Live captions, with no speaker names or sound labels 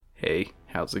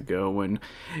How's it going?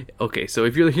 Okay, so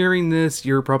if you're hearing this,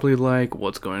 you're probably like,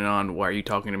 what's going on? Why are you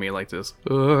talking to me like this?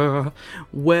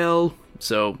 Well,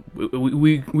 so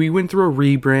we went through a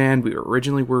rebrand. We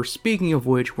originally were, speaking of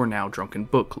which, we're now Drunken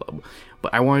Book Club.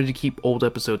 But I wanted to keep old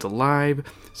episodes alive,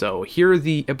 so here are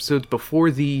the episodes before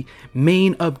the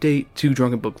main update to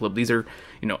Drunken Book Club. These are,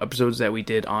 episodes that we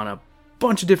did on a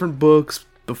bunch of different books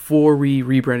before we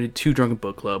rebranded to Drunken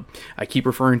Book Club. I keep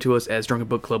referring to us as Drunken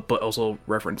Book Club, but also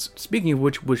reference, speaking of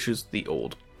which is the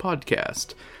old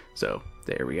podcast. So,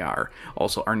 there we are.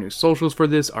 Also, our new socials for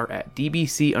this are at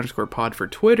DBC_pod for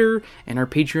Twitter, and our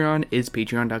Patreon is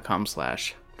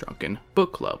patreon.com/Drunken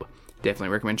Book Club. Definitely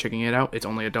recommend checking it out. It's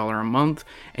only $1 a month,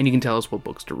 and you can tell us what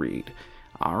books to read.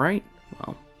 Alright,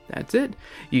 well, that's it.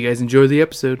 You guys enjoy the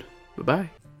episode.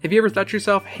 Bye-bye. Have you ever thought to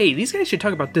yourself, hey, these guys should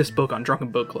talk about this book on Drunken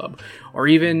Book Club? Or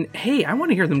even, hey, I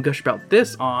want to hear them gush about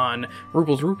this on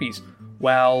Rupel's Rupees.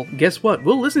 Well, guess what?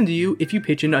 We'll listen to you if you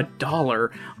pitch in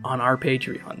 $1 on our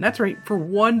Patreon. That's right, for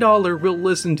 $1, we'll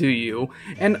listen to you.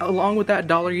 And along with that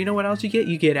 $1, you know what else you get?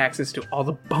 You get access to all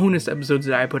the bonus episodes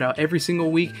that I put out every single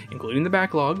week, including the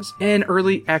backlogs, and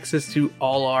early access to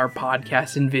all our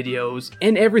podcasts and videos,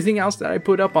 and everything else that I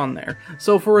put up on there.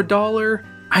 So for $1,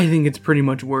 I think it's pretty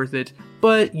much worth it,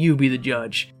 but you be the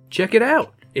judge. Check it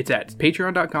out. It's at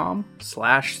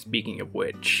patreon.com/speaking of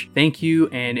which. Thank you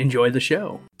and enjoy the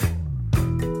show.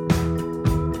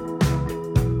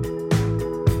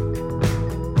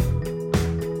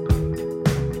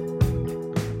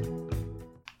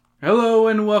 Hello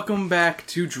and welcome back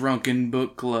to Drunken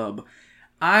Book Club.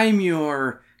 I'm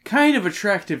your kind of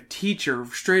attractive teacher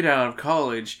straight out of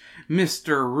college,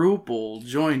 Mr. Rupel,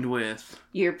 joined with...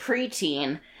 Your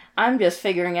preteen. I'm just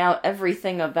figuring out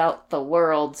everything about the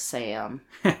world, Sam.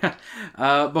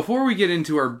 Before we get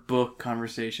into our book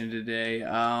conversation today,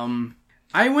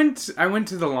 I went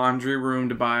to the laundry room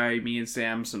to buy me and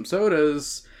Sam some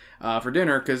sodas for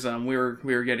dinner, because we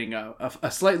were getting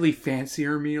a slightly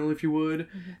fancier meal, if you would,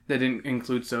 that didn't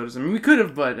include sodas. I mean, we could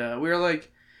have, but we were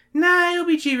like, nah, it'll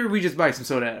be cheaper if we just buy some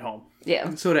soda at home.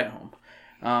 Yeah. Soda at home.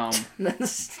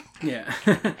 Yeah.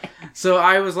 So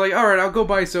I was like, alright, I'll go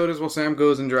buy sodas while Sam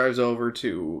goes and drives over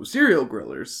to Cereal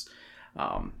Grillers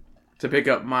to pick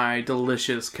up my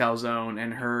delicious calzone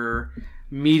and her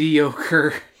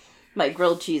mediocre... My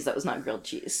grilled cheese that was not grilled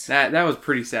cheese. That was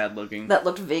pretty sad looking. That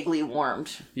looked vaguely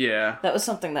warmed. Yeah. That was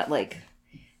something that,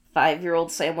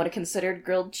 5-year-old Sam would have considered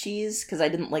grilled cheese, because I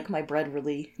didn't like my bread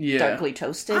really darkly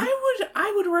toasted.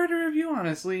 I would write a review,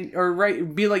 honestly. Or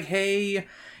be like, hey,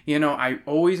 I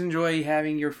always enjoy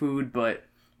having your food, but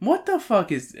what the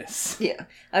fuck is this? Yeah.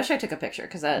 I wish I took a picture,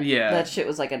 because that shit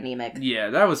was, anemic. Yeah,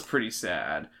 that was pretty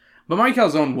sad. But my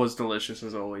calzone was delicious,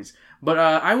 as always. But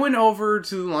I went over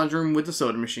to the laundry room with the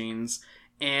soda machines,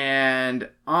 and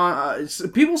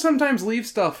people sometimes leave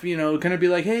stuff, kind of be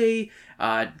like, hey,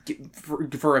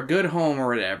 for a good home or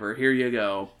whatever, here you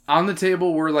go. On the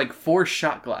table were, 4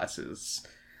 shot glasses.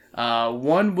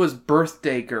 One was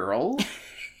Birthday Girl,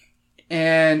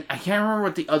 and I can't remember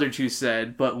what the other 2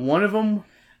 said, but one of them,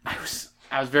 I was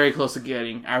very close to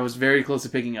getting. I was very close to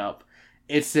picking up.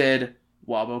 It said,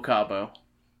 Wabo Cabo.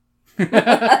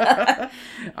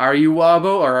 Are you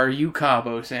Wabo or are you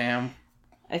Cabo, Sam?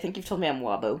 I think you've told me I'm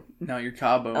Wabo. No, you're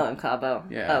Cabo. Oh, I'm Cabo.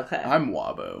 Yeah. Okay. I'm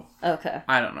Wabo. Okay.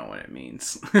 I don't know what it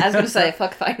means. I was going to say,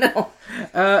 fuck if I know.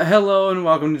 Hello and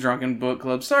welcome to Drunken Book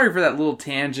Club. Sorry for that little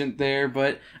tangent there,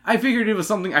 but I figured it was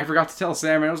something I forgot to tell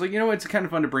Sam, and I was like, it's kind of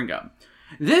fun to bring up.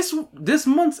 This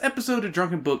month's episode of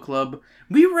Drunken Book Club,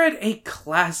 we read a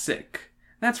classic.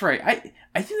 That's right.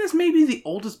 I think this may be the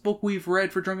oldest book we've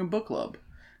read for Drunken Book Club.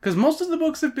 Because most of the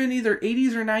books have been either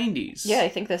 80s or 90s. Yeah, I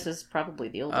think this is probably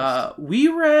the oldest. We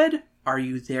read Are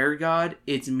You There, God?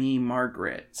 It's Me,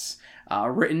 Margaret.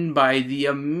 Written by the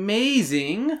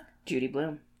amazing... Judy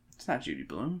Blume. It's not Judy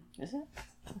Blume. Is it?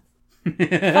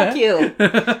 Fuck you.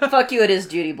 Fuck you, it is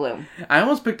Judy Blume. I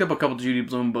almost picked up a couple Judy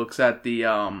Blume books at the...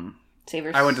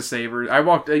 Savers? I went to Savers. I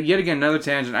walked... yet again, another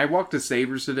tangent. I walked to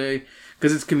Savers today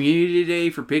because it's Community Day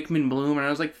for Pickman Bloom, and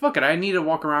I was like, fuck it, I need to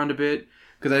walk around a bit.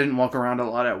 Because I didn't walk around a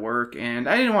lot at work, and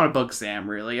I didn't want to bug Sam,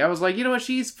 really. I was like, you know what,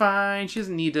 she's fine. She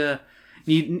doesn't I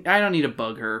don't need to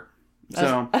bug her.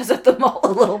 So I was at the mall a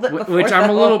little bit before which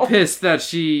I'm a little pissed that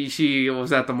she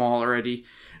was at the mall already.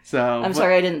 So I'm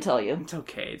sorry I didn't tell you. It's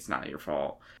okay, it's not your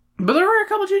fault. But there were a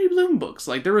couple Judy Blume books.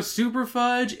 There was Super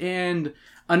Fudge, and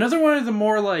another one of the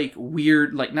more,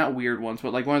 weird, not weird ones,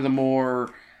 but, one of the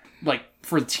more...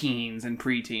 for teens and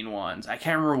preteen ones. I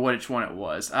can't remember which one it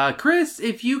was. Chris,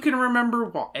 if you can remember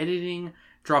while editing,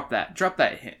 drop that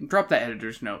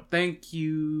editor's note. Thank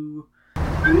you.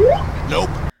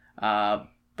 Nope. But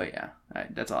yeah,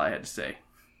 that's all I had to say.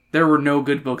 there were no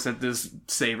good books at this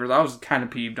Savers. I was kind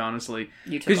of peeved, honestly.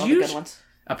 You took all the good ones.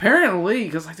 Apparently,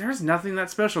 because like there's nothing that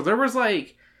special. There was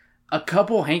like a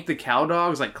couple Hank the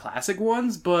Cowdogs, like classic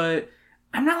ones, but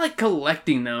I'm not like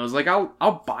collecting those. Like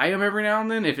I'll buy them every now and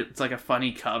then if it's like a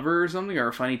funny cover or something or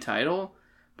a funny title.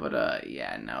 But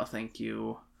yeah, no, thank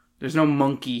you. There's no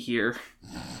monkey here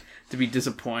to be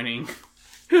disappointing.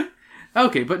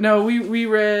 Okay, but no, we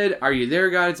read Are You There,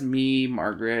 God? It's me,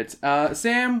 Margaret.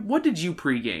 Sam, what did you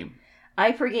pregame?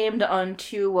 I pregamed on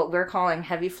 2 what we're calling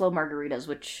heavy flow margaritas,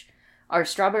 which are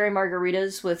strawberry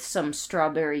margaritas with some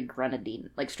strawberry grenadine,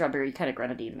 like strawberry kind of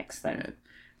grenadine mix thing. Yeah,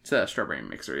 it's a strawberry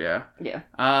mixer, yeah. Yeah.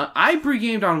 I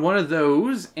pre-gamed on one of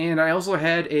those, and I also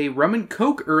had a rum and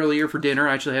coke earlier for dinner.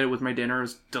 I actually had it with my dinner. It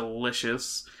was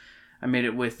delicious. I made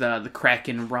it with the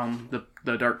Kraken rum,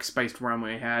 the dark spiced rum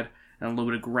we had, and a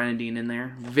little bit of grenadine in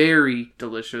there. Very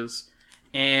delicious.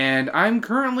 And I'm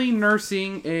currently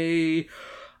nursing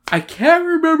I can't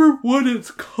remember what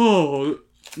it's called.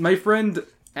 My friend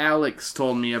Alex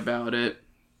told me about it,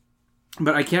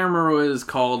 but I can't remember what it's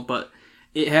called, but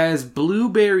it has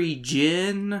blueberry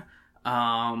gin,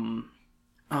 elderberry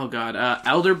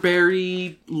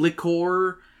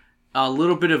liqueur, a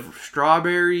little bit of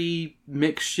strawberry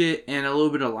mixed shit, and a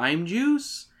little bit of lime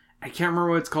juice. I can't remember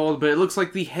what it's called, but it looks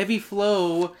like the heavy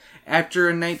flow after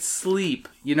a night's sleep.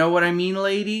 You know what I mean,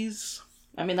 ladies?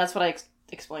 I mean, that's what I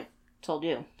told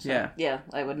you. So, yeah. Yeah,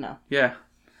 I would know. Yeah.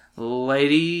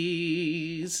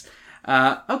 Ladies.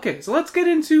 Okay, so let's get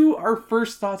into our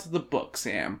first thoughts of the book,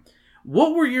 Sam.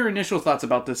 What were your initial thoughts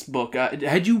about this book?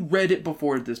 Had you read it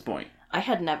before at this point? I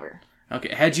had never.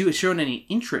 Okay, had you shown any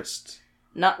interest?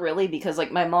 Not really, because,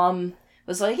 like, my mom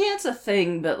was like, yeah, it's a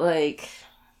thing, but, like,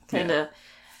 kind of... Yeah.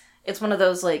 It's one of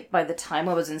those, like, by the time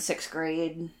I was in 6th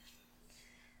grade,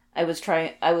 I'm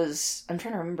trying to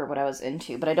remember what I was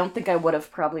into, but I don't think I would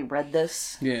have probably read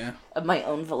this of my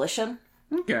own volition.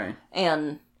 Okay.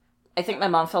 And I think my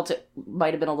mom felt it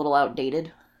might have been a little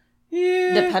outdated.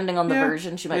 Yeah. Depending on the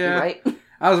version, she might be right.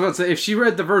 I was about to say, if she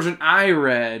read the version I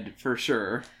read, for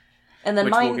sure. And then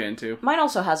which we'll get into. Mine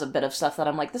also has a bit of stuff that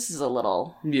I'm like, this is a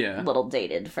little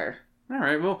dated for...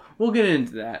 Alright, well, we'll get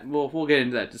into that. We'll get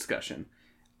into that discussion.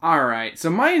 Alright,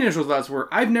 so my initial thoughts were,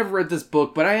 I've never read this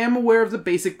book, but I am aware of the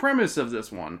basic premise of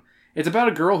this one. It's about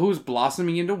a girl who's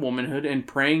blossoming into womanhood and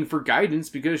praying for guidance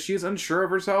because she is unsure of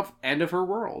herself and of her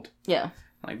world. Yeah.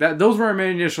 Like that. Those were my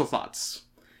initial thoughts.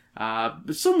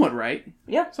 Somewhat right.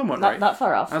 Yeah. Somewhat right. Not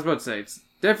far off. I was about to say, it's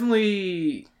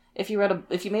definitely... If you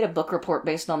made a book report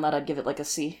based on that, I'd give it like a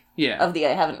C. Yeah. Of the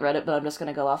I haven't read it, but I'm just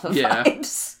going to go off of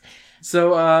vibes.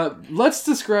 So, let's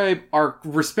describe our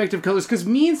respective colors, because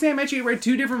me and Sam actually read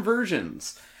 2 different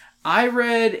versions. I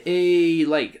read a,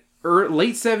 late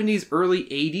 70s, early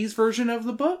 80s version of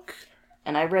the book.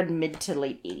 And I read mid to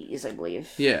late 80s, I believe.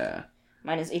 Yeah.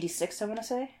 Mine is 86, I want to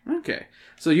say. Okay.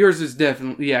 So yours is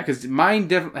definitely... Yeah, because mine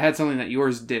definitely had something that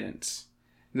yours didn't.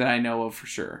 That I know of for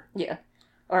sure. Yeah.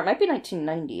 Or it might be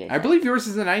 1990, I believe yours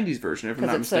is the 90s version, if I'm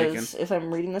not mistaken. Says, if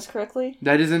I'm reading this correctly.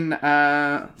 That is in,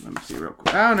 let me see real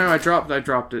quick. Oh, no, I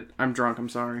dropped it. I'm drunk, I'm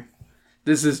sorry.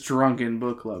 This is Drunken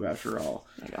Book Club, after all.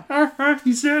 There you go.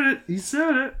 He said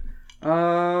it.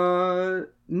 No,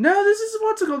 this is,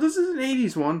 what's it called? This is an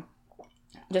 80s one.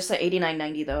 Just the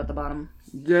 89-90, though, at the bottom.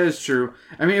 That is true.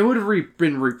 I mean, it would have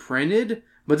been reprinted,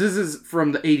 but this is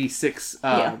from the 86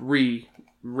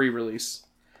 re-release.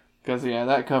 Because, yeah,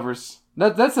 that covers...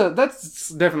 That's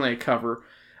definitely a cover.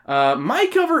 My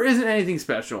cover isn't anything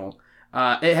special.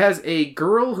 It has a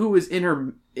girl who is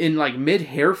in mid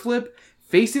hair flip,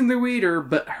 facing the reader,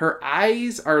 but her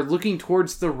eyes are looking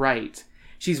towards the right.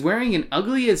 She's wearing an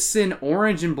ugly as sin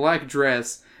orange and black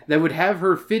dress that would have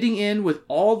her fitting in with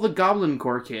all the Goblin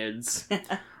Corps kids.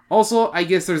 Also, I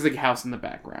guess there's a house in the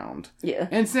background. Yeah.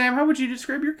 And Sam, how would you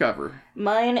describe your cover?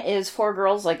 Mine is 4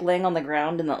 girls, like, laying on the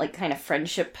ground in that, like, kind of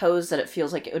friendship pose that it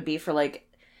feels like it would be for, like,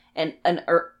 an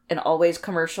Always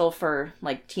commercial for,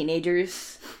 like,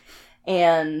 teenagers.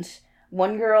 And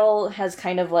one girl has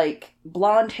kind of, like,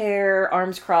 blonde hair,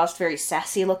 arms crossed, very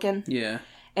sassy looking. Yeah.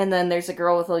 And then there's a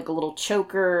girl with, like, a little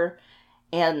choker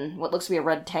and what looks to be a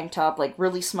red tank top, like,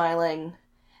 really smiling.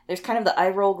 There's kind of the eye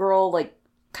roll girl, like,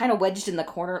 kind of wedged in the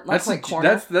corner. That's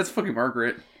fucking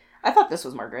Margaret. I thought this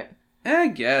was Margaret. I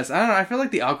guess. I don't know. I feel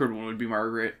like the awkward one would be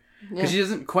Margaret. Because she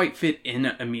doesn't quite fit in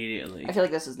immediately. I feel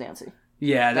like this is Nancy.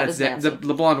 Yeah, that's Nancy.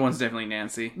 The blonde one's definitely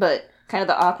Nancy. But kind of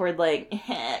the awkward, like,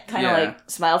 kind of like,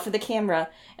 smile for the camera.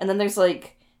 And then there's,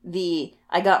 like, the,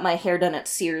 I got my hair done at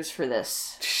Sears for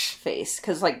this face.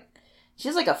 Because, like, she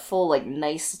has, like, a full, like,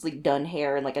 nicely done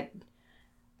hair and, like,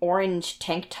 orange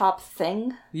tank top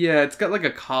thing. Yeah, it's got like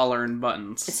a collar and It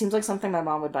buttons. seems like something my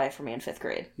mom would buy for me in 5th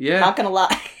grade. Yeah. Not gonna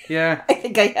lie. Yeah. I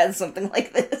think I had something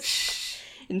like this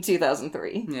in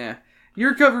 2003. Yeah.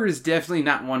 Your cover is definitely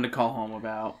not one to call home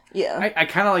about. Yeah. I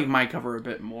kind of like my cover a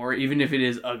bit more, even if it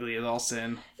is ugly as all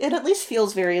sin. It at least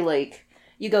feels very, like,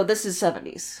 you go, this is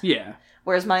 70s. Yeah.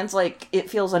 Whereas mine's, like, it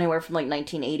feels anywhere from, like,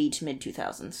 1980 to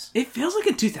mid-2000s. It feels like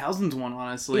a 2000s one,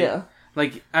 honestly. Yeah.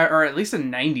 Like, or at least a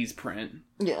 90s print.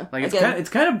 Yeah. Like, Again, it's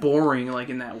kind of boring, like,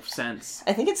 in that sense.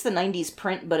 I think it's the 90s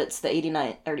print, but it's the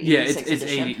 89, or the Yeah, 86 it's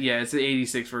edition. 80. Yeah, it's the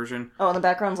 86 version. Oh, and the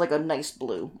background's, like, a nice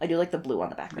blue. I do like the blue on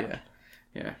the background. Yeah.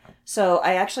 Yeah. So,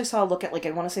 I actually saw a look at, like,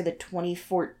 I want to say the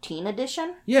 2014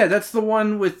 edition. Yeah, that's the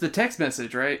one with the text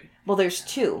message, right? Well, there's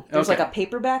two. There's, Okay. like, a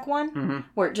paperback one,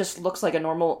 where it just looks like a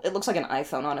normal... It looks like an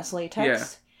iPhone, honestly,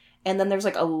 text. And then there's,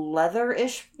 like, a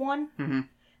leather-ish one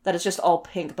that is just all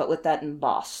pink, but with that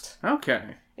embossed. Okay.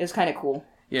 It was kind of cool.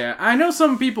 Yeah, I know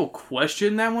some people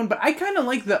question that one, but I kind of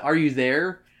like the "Are you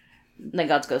there?" And then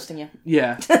God's ghosting you.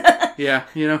 Yeah, yeah.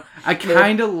 You know, I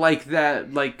kind of like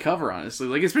that, like cover. Honestly,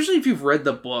 like especially if you've read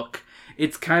the book,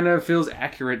 it's kind of feels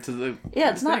accurate to the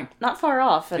Yeah, it's thing. not far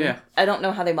off. And Yeah. I don't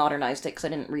know how they modernized it because I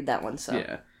didn't read that one. So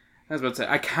Yeah, I was about to say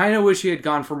I kind of wish he had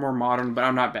gone for more modern, but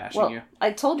I'm not bashing well, you.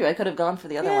 I told you I could have gone for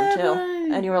the other Yeah, one too,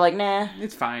 but- and you were like, "Nah."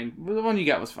 It's fine. The one you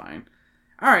got was fine.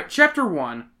 All right, chapter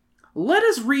 1. Let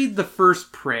us read the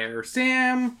first prayer.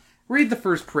 Sam, read the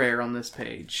first prayer on this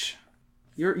page.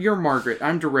 You're Margaret.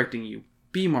 I'm directing you.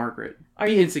 Be Margaret.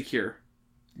 Be insecure.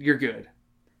 You're good.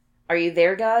 Are you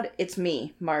there, God? It's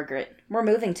me, Margaret. We're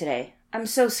moving today. I'm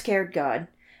so scared, God.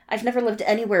 I've never lived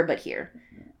anywhere but here.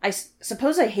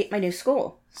 Suppose I hate my new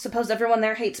school. Suppose everyone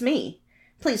there hates me.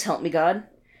 Please help me, God.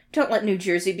 Don't let New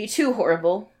Jersey be too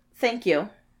horrible. Thank you.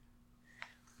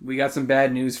 We got some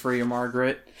bad news for you,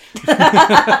 Margaret.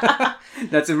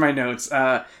 That's in my notes.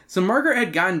 So Margaret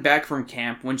had gotten back from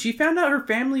camp when she found out her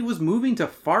family was moving to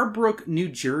Farbrook, New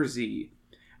Jersey.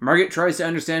 Margaret tries to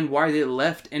understand why they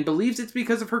left and believes it's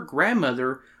because of her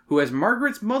grandmother, who, as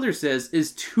Margaret's mother says,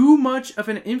 is too much of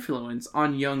an influence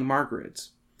on young Margaret.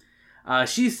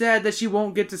 She's sad that she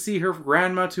won't get to see her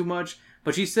grandma too much,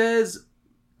 but she says,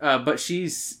 but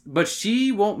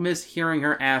she won't miss hearing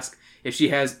her ask if she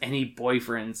has any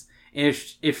boyfriends,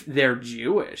 if they're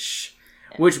Jewish.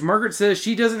 Which Margaret says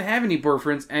she doesn't have any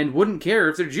boyfriends and wouldn't care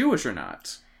if they're Jewish or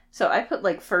not. So I put,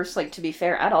 like, first, like, to be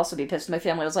fair, I'd also be pissed. My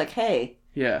family was like, hey,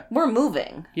 Yeah. we're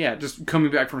moving. Yeah, just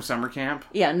coming back from summer camp.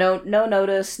 Yeah, no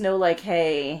notice, no, like,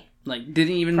 hey. Like,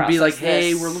 didn't even be Process like,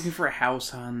 hey, this. we're looking for a house,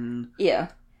 hun. Yeah.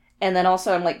 And then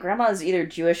also, I'm like, Grandma is either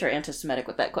Jewish or anti-Semitic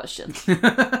with that question.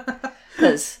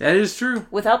 Because That is true.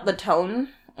 without the tone,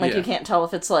 like, Yeah. you can't tell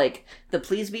if it's like, the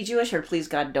please be Jewish or please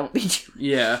God don't be Jewish.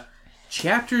 Yeah.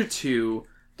 Chapter 2.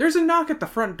 There's a knock at the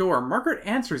front door. Margaret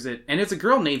answers it, and it's a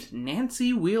girl named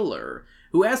Nancy Wheeler,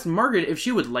 who asks Margaret if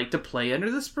she would like to play under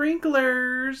the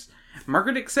sprinklers.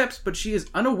 Margaret accepts, but she is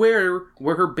unaware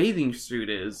where her bathing suit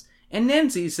is, and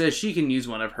Nancy says she can use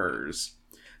one of hers.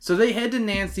 So they head to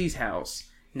Nancy's house.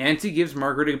 Nancy gives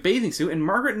Margaret a bathing suit, and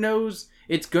Margaret knows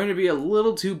it's going to be a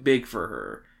little too big for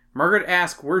her. Margaret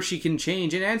asks where she can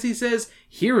change, and Nancy says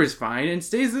here is fine, and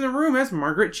stays in the room as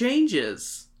Margaret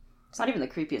changes. It's not even the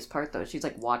creepiest part, though. She's,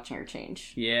 like, watching her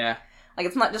change. Yeah. Like,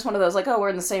 it's not just one of those, like, oh, we're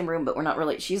in the same room, but we're not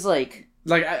really. She's, like...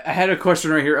 Like, I had a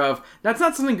question right here of, that's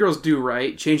not something girls do,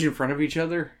 right? Change in front of each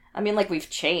other? I mean, like, we've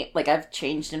changed... Like, I've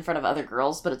changed in front of other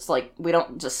girls, but it's, like, we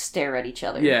don't just stare at each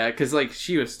other. Yeah, because, like,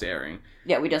 she was staring.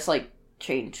 Yeah, we just, like,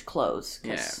 change clothes.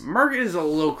 Yeah. 'cause- Margaret is a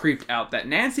little creeped out that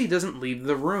Nancy doesn't leave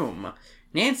the room.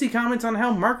 Nancy comments on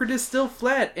how Margaret is still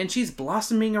flat, and she's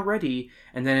blossoming already,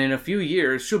 and then in a few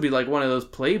years, she'll be like one of those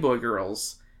Playboy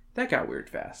girls. That got weird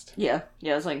fast. Yeah,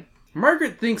 it's like...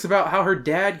 Margaret thinks about how her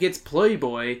dad gets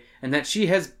Playboy, and that she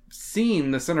has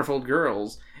seen the Centerfold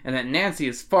girls, and that Nancy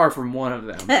is far from one of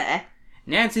them.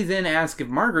 Nancy then asks if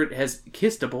Margaret has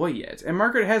kissed a boy yet, and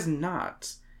Margaret has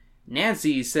not.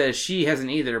 Nancy says she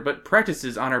hasn't either, but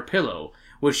practices on her pillow,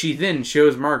 which she then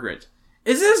shows Margaret.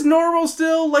 Is this normal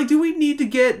still? Like, do we need to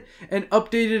get an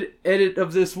updated edit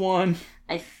of this one?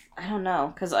 I don't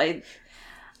know, because I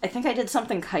think I did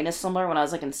something kind of similar when I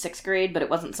was, like, in 6th grade, but it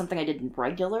wasn't something I did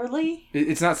regularly.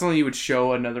 It's not something you would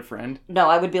show another friend? No,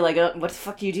 I would be like, what the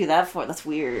fuck do you do that for? That's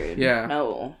weird. Yeah.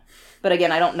 No. But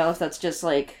again, I don't know if that's just,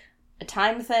 like, a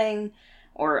time thing,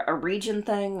 or a region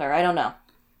thing, or I don't know.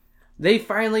 They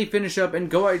finally finish up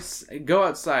and go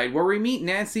outside, where we meet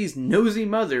Nancy's nosy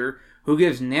mother, who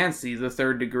gives Nancy the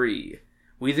 3rd degree.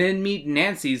 We then meet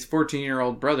Nancy's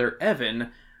 14-year-old brother,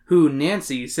 Evan, who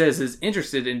Nancy says is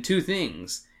interested in 2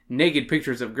 things: naked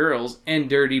pictures of girls and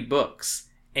dirty books.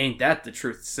 Ain't that the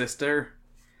truth, sister?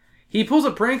 He pulls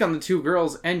a prank on the two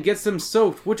girls and gets them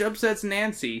soaked, which upsets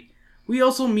Nancy. We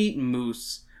also meet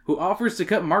Moose, who offers to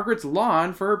cut Margaret's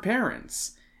lawn for her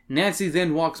parents. Nancy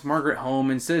then walks Margaret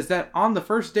home and says that on the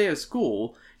first day of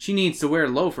school, she needs to wear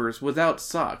loafers without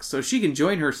socks so she can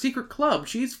join her secret club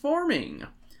she's forming.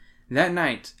 That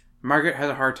night, Margaret has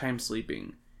a hard time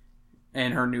sleeping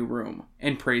in her new room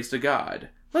and prays to God.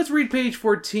 Let's read page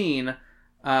 14,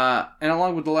 and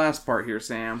along with the last part here,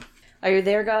 Sam. Are you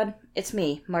there, God? It's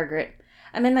me, Margaret.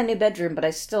 I'm in my new bedroom, but I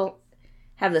still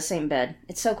have the same bed.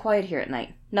 It's so quiet here at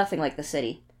night. Nothing like the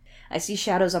city. I see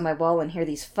shadows on my wall and hear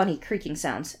these funny creaking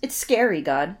sounds. It's scary,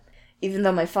 God. Even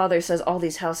though my father says all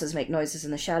these houses make noises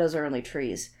and the shadows are only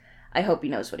trees. I hope he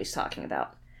knows what he's talking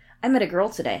about. I met a girl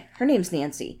today. Her name's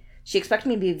Nancy. She expected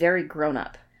me to be very grown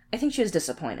up. I think she was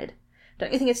disappointed.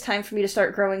 Don't you think it's time for me to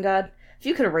start growing, God? If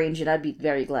you could arrange it, I'd be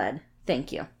very glad.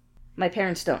 Thank you. My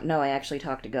parents don't know I actually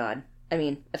talk to God. I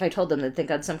mean, if I told them, they'd think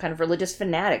I'm some kind of religious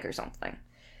fanatic or something.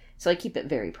 So I keep it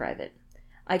very private.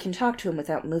 I can talk to him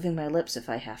without moving my lips if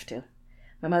I have to.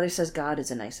 My mother says God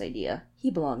is a nice idea. He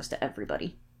belongs to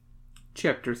everybody.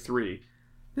 Chapter 3.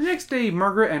 The next day,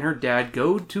 Margaret and her dad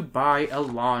go to buy a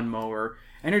lawnmower,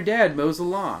 and her dad mows the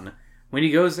lawn. When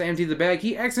he goes to empty the bag,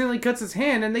 he accidentally cuts his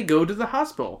hand, and they go to the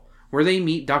hospital, where they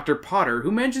meet Dr. Potter,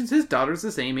 who mentions his daughter's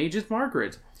the same age as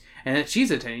Margaret, and that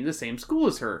she's attending the same school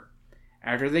as her.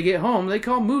 After they get home, they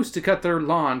call Moose to cut their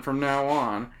lawn from now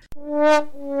on.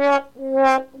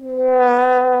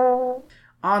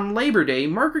 On Labor Day,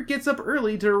 Margaret gets up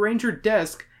early to arrange her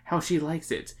desk how she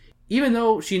likes it, even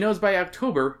though she knows by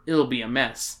October it'll be a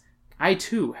mess. I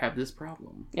too have this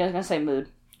problem. Yeah, I was gonna say mood.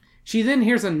 She then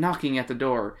hears a knocking at the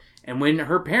door, and when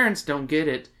her parents don't get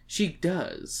it, she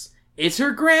does. It's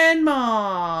her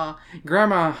grandma!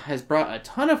 Grandma has brought a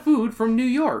ton of food from New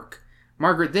York.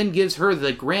 Margaret then gives her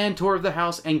the grand tour of the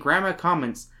house, and Grandma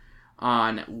comments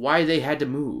on why they had to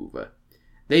move.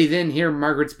 They then hear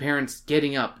Margaret's parents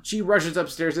getting up. She rushes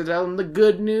upstairs to tell them the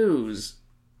good news.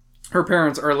 Her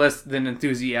parents are less than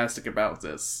enthusiastic about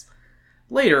this.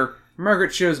 Later,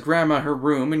 Margaret shows Grandma her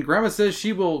room, and Grandma says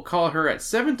she will call her at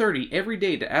 7:30 every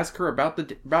day to ask her about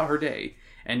her day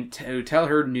and to tell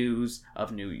her news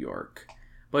of New York.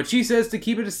 But she says to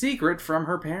keep it a secret from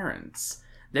her parents.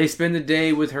 They spend the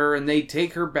day with her, and they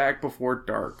take her back before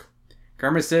dark.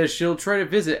 Grandma says she'll try to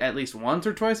visit at least once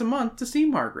or twice a month to see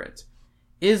Margaret.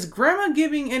 Is Grandma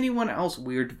giving anyone else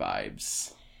weird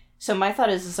vibes? So my thought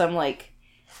is I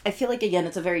feel like, again,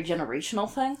 it's a very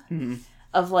generational thing. Mm-hmm.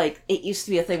 Of, it used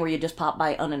to be a thing where you just pop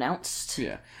by unannounced.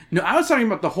 Yeah. No, I was talking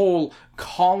about the whole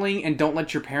calling and don't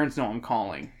let your parents know I'm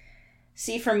calling.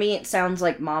 See, for me, it sounds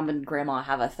like Mom and Grandma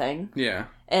have a thing. Yeah.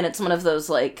 And it's one of those,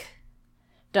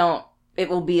 it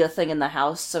will be a thing in the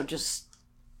house, so just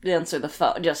answer the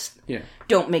phone. Just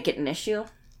don't make it an issue.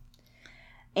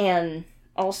 And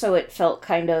also it felt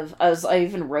kind of, I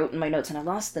even wrote in my notes, and I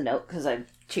lost the note because I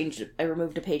changed it. I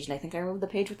removed a page, and I think I removed the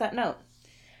page with that note.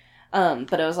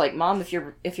 But I was like, Mom, if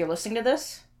you're listening to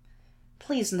this,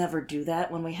 please never do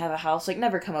that when we have a house.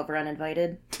 Never come over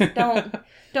uninvited.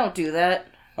 Don't do that.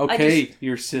 Okay,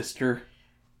 your sister.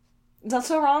 Is that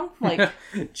so wrong?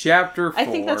 Chapter 4. I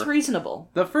think that's reasonable.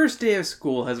 The first day of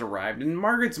school has arrived, and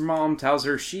Margaret's mom tells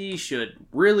her she should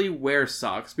really wear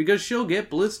socks because she'll get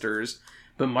blisters,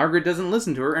 but Margaret doesn't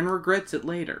listen to her and regrets it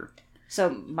later. So,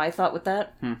 my thought with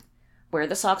that, wear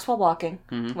the socks while walking.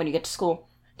 Mm-hmm. When you get to school,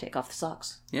 take off the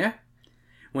socks. Yeah.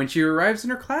 When she arrives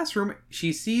in her classroom,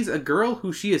 she sees a girl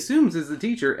who she assumes is the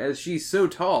teacher as she's so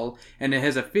tall and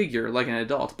has a figure like an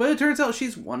adult, but it turns out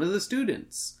she's one of the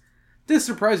students. This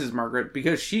surprises Margaret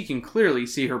because she can clearly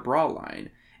see her bra line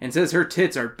and says her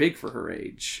tits are big for her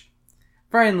age.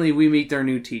 Finally, we meet their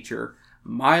new teacher,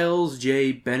 Miles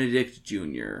J. Benedict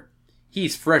Jr.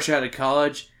 He's fresh out of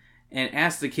college and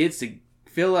asks the kids to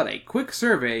fill out a quick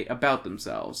survey about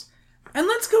themselves. And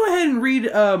let's go ahead and read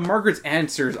Margaret's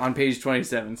answers on page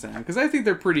 27, Sam, because I think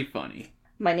they're pretty funny.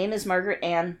 My name is Margaret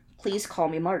Ann. Please call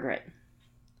me Margaret. Do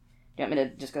you want me to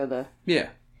just go the... Yeah.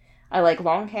 I like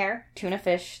long hair, tuna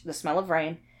fish, the smell of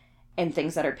rain, and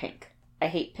things that are pink. I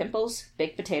hate pimples,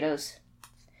 baked potatoes,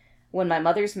 when my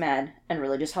mother's mad, and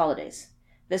religious holidays.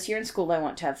 This year in school I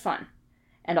want to have fun,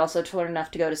 and also to learn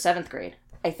enough to go to 7th grade.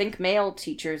 I think male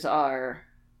teachers are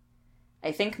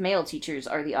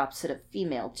the opposite of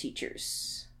female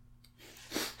teachers.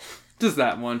 Just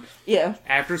that one. Yeah.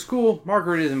 After school,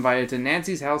 Margaret is invited to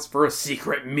Nancy's house for a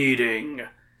secret meeting.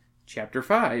 Chapter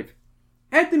 5.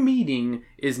 At the meeting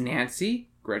is Nancy,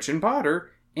 Gretchen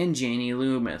Potter, and Janie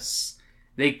Loomis.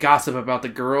 They gossip about the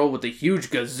girl with the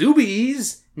huge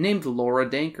gazoobies named Laura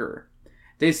Danker.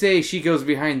 They say she goes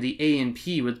behind the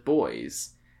A&P with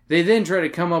boys. They then try to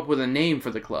come up with a name for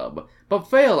the club, but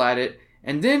fail at it,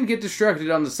 and then get distracted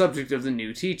on the subject of the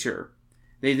new teacher.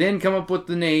 They then come up with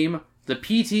the name, the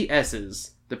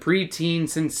PTSs, the Preteen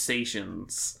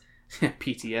Sensations.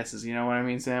 PTSs, you know what I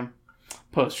mean, Sam?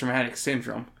 Post-traumatic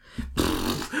syndrome.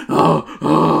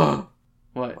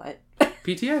 What?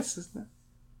 PTS,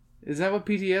 is that what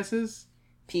PTS is?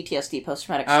 PTSD,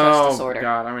 post-traumatic stress disorder. Oh,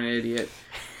 God, I'm an idiot.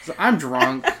 So I'm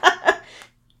drunk.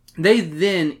 They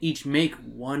then each make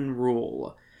one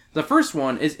rule. The first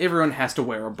one is everyone has to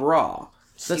wear a bra.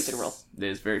 Stupid rule. It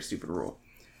is a very stupid rule.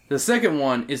 The second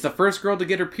one is the first girl to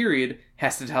get her period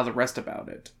has to tell the rest about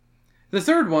it. The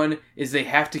third one is they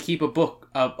have to keep a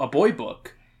boy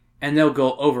book, and they'll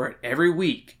go over it every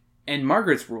week. And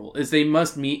Margaret's rule is they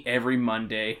must meet every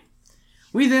Monday.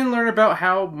 We then learn about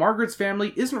how Margaret's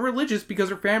family isn't religious because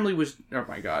her father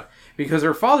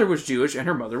was Jewish and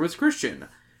her mother was Christian.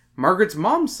 Margaret's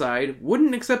mom's side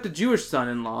wouldn't accept a Jewish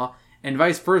son-in-law, and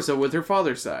vice versa with her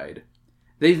father's side.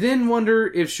 They then wonder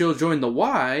if she'll join the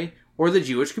Y or the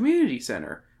Jewish Community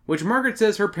Center, which Margaret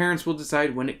says her parents will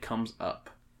decide when it comes up.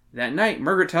 That night,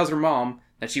 Margaret tells her mom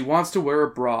that she wants to wear a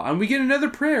bra, and we get another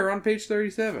prayer on page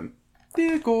 37.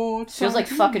 Dear God. Feels like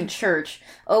fucking church.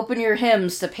 Open your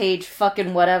hymns to page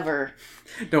fucking whatever.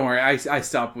 Don't worry, I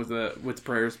stopped with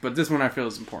prayers, but this one I feel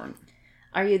is important.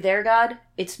 Are you there, God?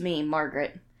 It's me,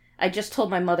 Margaret. I just told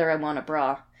my mother I want a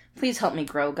bra. Please help me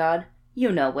grow, God.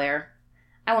 You know where.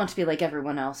 I want to be like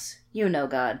everyone else. You know,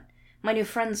 God. My new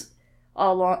friends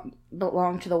all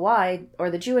belong to the Y or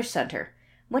the Jewish Center.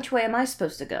 Which way am I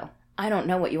supposed to go? I don't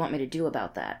know what you want me to do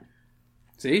about that.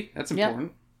 See? That's important.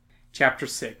 Yep. Chapter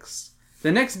 6.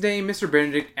 The next day, Mr.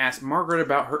 Benedict asks Margaret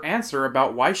about her answer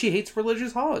about why she hates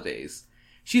religious holidays.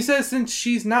 She says since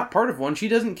she's not part of one, she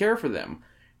doesn't care for them.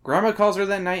 Grandma calls her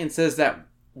that night and says that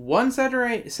one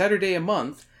Saturday a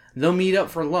month, they'll meet up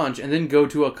for lunch and then go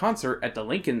to a concert at the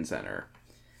Lincoln Center.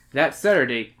 That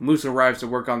Saturday, Moose arrives to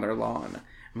work on their lawn.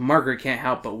 Margaret can't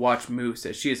help but watch Moose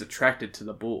as she is attracted to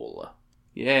the bull.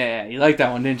 Yeah, you like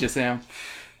that one, didn't you, Sam?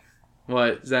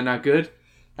 What, is that not good?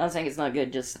 I was saying it's not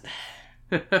good, just...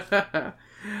 That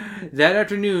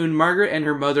afternoon, Margaret and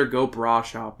her mother go bra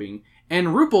shopping, and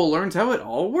Rupel learns how it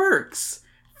all works.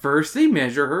 First they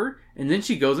measure her, and then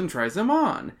she goes and tries them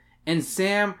on. And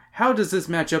Sam, how does this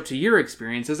match up to your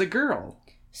experience as a girl?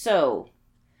 So,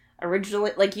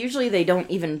 originally, usually they don't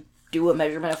even do a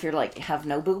measurement if you're, have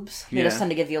no boobs. They just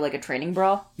tend to give you, a training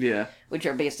bra. Yeah. Which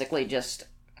are basically just...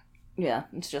 Yeah,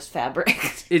 it's just fabric.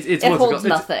 It holds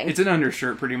nothing. It's an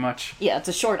undershirt, pretty much. Yeah, it's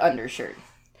a short undershirt.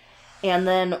 And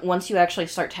then once you actually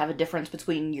start to have a difference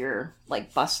between your,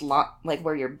 bust,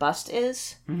 where your bust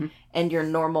is, and your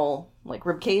normal,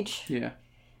 rib cage,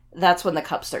 that's when the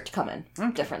cups start to come in,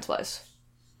 difference-wise.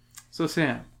 So,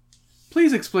 Sam,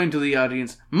 please explain to the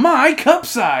audience my cup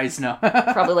size! No.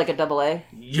 Probably a double A.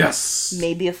 Yes!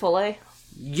 Maybe a full A.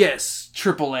 Yes,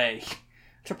 triple A.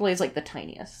 Triple A is, the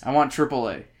tiniest. I want triple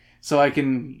A. So I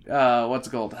can,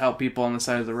 help people on the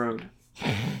side of the road.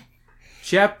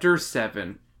 Chapter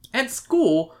 7. At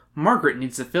school, Margaret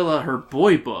needs to fill out her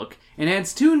boy book and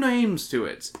adds 2 names to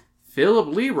it. Philip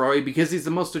Leroy because he's the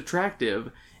most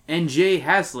attractive, and Jay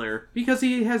Hasler because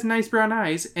he has nice brown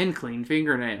eyes and clean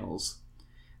fingernails.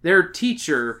 Their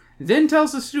teacher then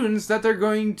tells the students that they're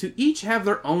going to each have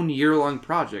their own year-long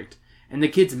project, and the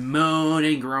kids moan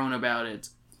and groan about it.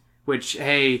 Which,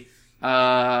 hey,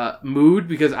 mood,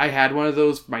 because I had one of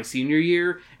those my senior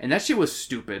year, and that shit was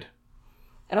stupid.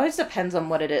 It always depends on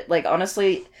what it is.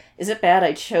 Honestly, is it bad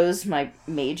I chose my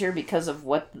major because of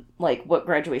what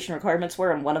graduation requirements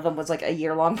were, and one of them was, a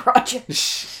year-long project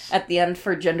at the end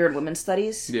for gender and women's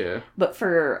studies? Yeah. But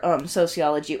for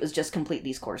sociology, it was just complete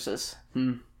these courses.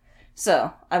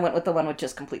 So, I went with the one with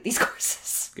just complete these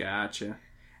courses. Gotcha.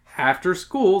 After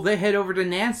school, they head over to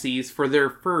Nancy's for their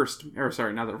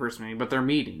not their first meeting, but their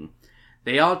meeting.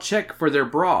 They all check for their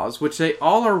bras, which they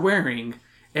all are wearing.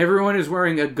 Everyone is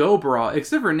wearing a Go bra,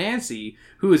 except for Nancy,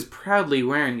 who is proudly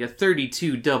wearing a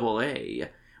 32 AA,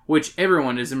 which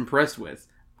everyone is impressed with.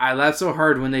 I laughed so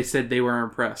hard when they said they were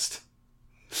impressed.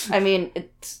 I mean,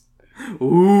 it's...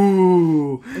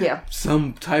 Ooh. Yeah.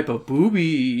 Some type of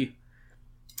boobie.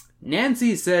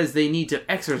 Nancy says they need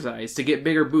to exercise to get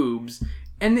bigger boobs,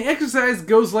 and the exercise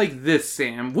goes like this,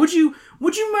 Sam. Would you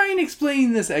mind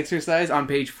explaining this exercise on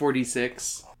page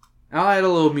 46? I'll add a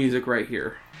little music right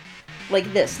here.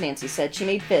 Like this, Nancy said. She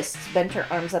made fists, bent her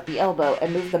arms at the elbow,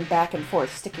 and moved them back and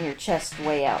forth, sticking her chest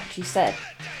way out. She said,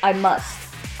 I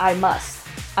must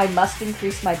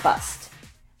increase my bust.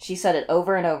 She said it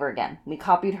over and over again. We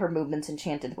copied her movements and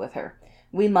chanted with her.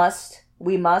 We must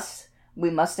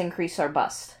increase our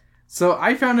bust. So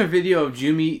I found a video of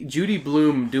Judy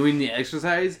Bloom doing the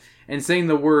exercise and saying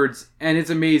the words, and it's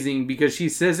amazing because she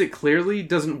says it clearly,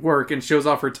 doesn't work, and shows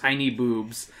off her tiny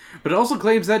boobs. But it also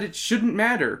claims that it shouldn't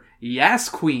matter. Yes,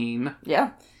 queen.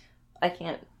 Yeah. I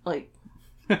can't, like...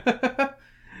 uh,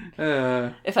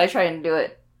 if I try and do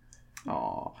it...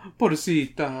 Aw,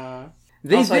 pobrecita. I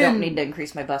don't need to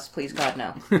increase my bust, please, God,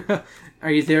 no.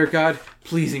 Are you there, God?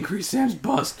 Please increase Sam's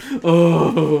bust.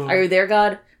 Oh. Are you there,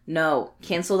 God? No.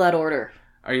 Cancel that order.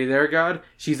 Are you there, God?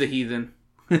 She's a heathen.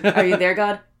 Are you there,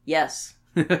 God? Yes.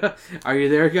 Are you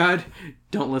there, God?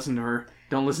 Don't listen to her.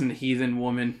 Don't listen to heathen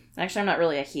woman. Actually, I'm not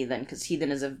really a heathen, because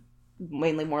heathen is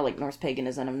mainly more like Norse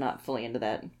paganism. I'm not fully into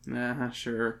that.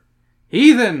 Sure.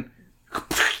 Heathen!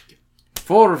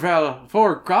 For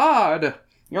God!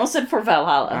 You almost said for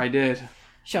Valhalla. I did.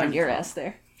 Showing your ass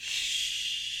there. Shh.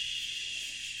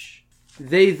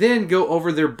 They then go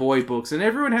over their boy books, and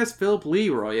everyone has Philip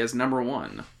Leroy as number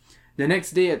 1. The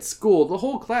next day at school, the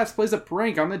whole class plays a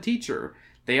prank on the teacher.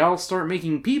 They all start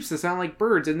making peeps that sound like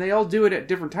birds, and they all do it at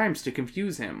different times to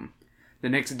confuse him. The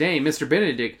next day, Mr.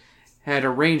 Benedict had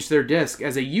arranged their desk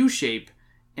as a U-shape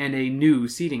and a new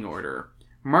seating order.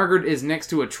 Margaret is next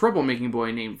to a troublemaking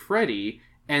boy named Freddie,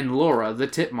 and Laura, the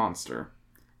tit monster.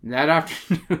 That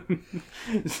afternoon,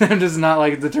 Sam does not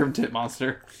like the term tit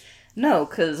monster. No,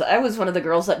 because I was one of the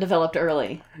girls that developed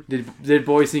early. Did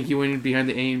boys think you went behind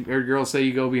the A, or girls say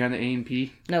you go behind the A and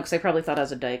P? No, because they probably thought I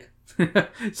was a dyke.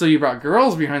 So you brought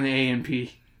girls behind the A and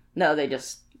P? No, they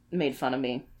just made fun of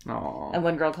me. Aww. And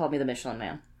one girl called me the Michelin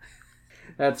Man.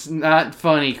 That's not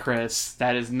funny, Chris.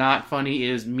 That is not funny.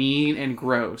 It is mean and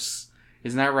gross.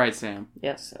 Isn't that right, Sam?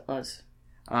 Yes, it was.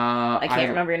 I can't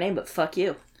remember your name, but fuck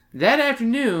you. That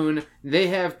afternoon, they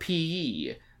have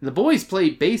PE. The boys play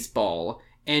baseball,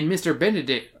 and with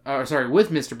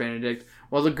Mr. Benedict,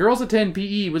 while the girls attend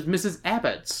PE with Mrs.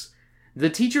 Abbott's. The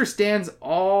teacher stands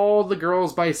all the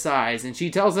girls by size, and she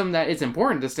tells them that it's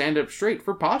important to stand up straight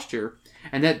for posture,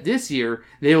 and that this year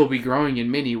they will be growing in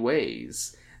many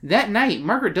ways. That night,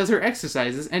 Margaret does her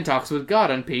exercises and talks with God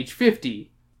on page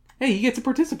 50. Hey, you get to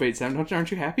participate, Sam.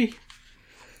 Aren't you happy?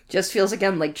 Just feels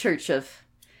again like church of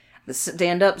the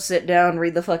stand up, sit down,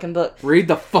 read the fucking book. Read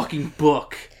the fucking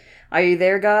book. Are you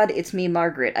there, God? It's me,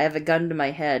 Margaret. I have a gun to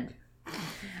my head.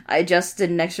 I just did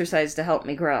an exercise to help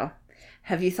me grow.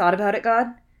 Have you thought about it, God?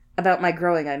 About my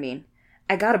growing, I mean.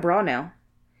 I got a bra now.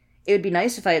 It would be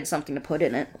nice if I had something to put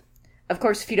in it. Of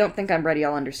course, if you don't think I'm ready,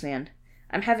 I'll understand.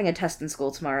 I'm having a test in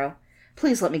school tomorrow.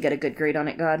 Please let me get a good grade on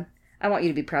it, God. I want you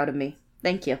to be proud of me.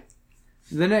 Thank you.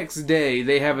 The next day,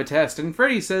 they have a test, and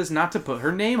Freddie says not to put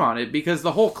her name on it because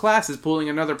the whole class is pulling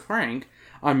another prank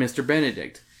on Mr.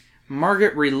 Benedict.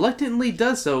 Margaret reluctantly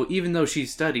does so, even though she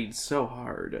studied so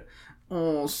hard.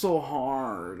 Oh, so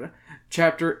hard.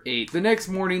 Chapter 8. The next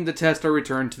morning, the tests are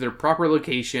returned to their proper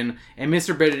location, and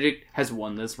Mr. Benedict has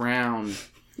won this round.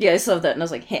 Yeah, I saw that, and I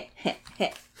was like, heh, heh,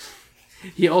 heh.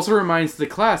 He also reminds the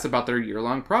class about their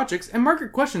year-long projects, and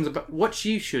Margaret questions about what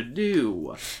she should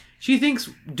do. She thinks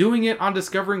doing it on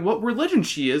discovering what religion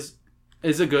she is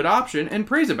a good option, and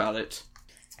prays about it.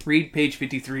 Read page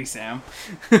 53, Sam.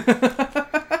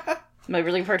 Am I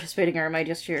really participating, or am I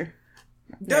just your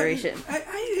narration? I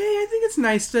think it's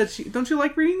nice that don't you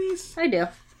like reading these? I do.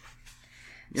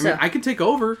 I mean, I can take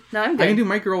over. No, I'm good. I can do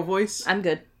my girl voice. I'm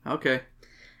good. Okay.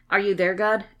 Are you there,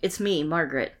 God? It's me,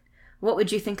 Margaret. What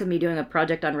would you think of me doing a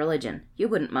project on religion? You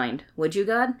wouldn't mind, would you,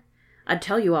 God? I'd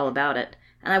tell you all about it,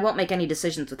 and I won't make any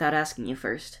decisions without asking you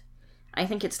first. I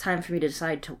think it's time for me to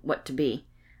decide what to be.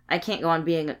 I can't go on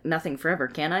being nothing forever,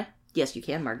 can I? Yes, you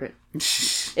can, Margaret.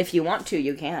 If you want to,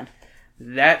 you can.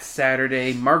 That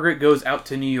Saturday, Margaret goes out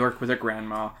to New York with her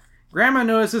grandma. Grandma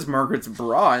notices Margaret's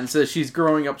bra and says she's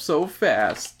growing up so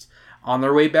fast. On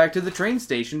their way back to the train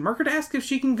station, Margaret asks if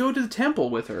she can go to the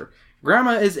temple with her.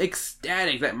 Grandma is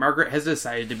ecstatic that Margaret has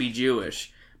decided to be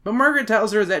Jewish. But Margaret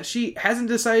tells her that she hasn't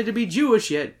decided to be Jewish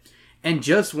yet, and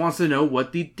just wants to know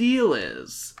what the deal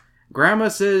is. Grandma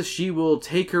says she will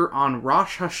take her on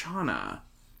Rosh Hashanah.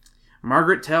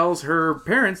 Margaret tells her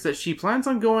parents that she plans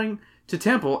on going to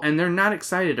temple, and they're not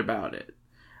excited about it.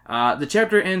 The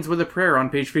chapter ends with a prayer on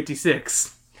page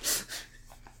 56.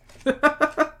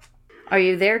 Are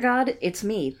you there, God? It's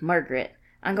me, Margaret.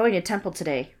 I'm going to temple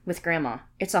today, with Grandma.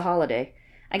 It's a holiday.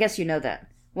 I guess you know that.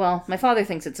 Well, my father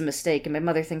thinks it's a mistake, and my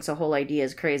mother thinks the whole idea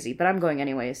is crazy, but I'm going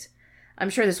anyways. I'm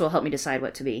sure this will help me decide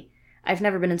what to be. I've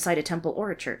never been inside a temple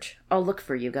or a church. I'll look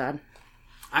for you, God.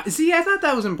 I thought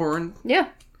that was important. Yeah.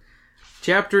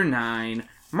 Chapter 9.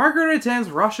 Margaret attends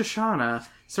Rosh Hashanah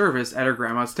service at her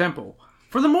grandma's temple.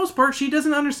 For the most part, she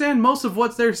doesn't understand most of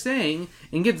what they're saying,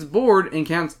 and gets bored and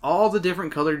counts all the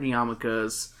different colored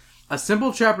yarmulkes. A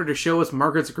simple chapter to show us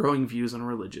Margaret's growing views on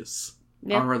religion.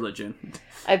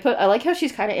 I like how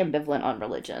she's kind of ambivalent on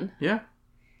religion. Yeah.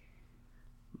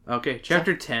 Okay,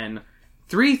 chapter 10.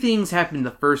 3 things happened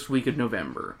the first week of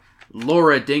November.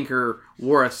 Laura Dinker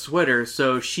wore a sweater,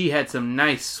 so she had some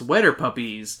nice sweater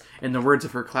puppies, in the words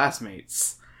of her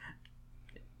classmates.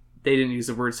 They didn't use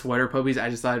the word sweater puppies.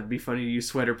 I just thought it'd be funny to use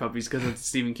sweater puppies because it's a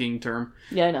Stephen King term.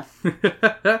 Yeah, I know.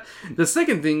 The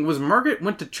second thing was Margaret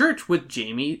went to church with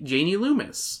Janie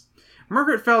Loomis.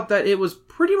 Margaret felt that it was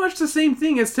pretty much the same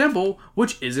thing as Temple,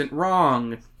 which isn't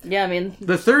wrong. Yeah, I mean...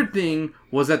 The third thing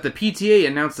was that the PTA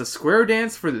announced a square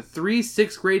dance for the 3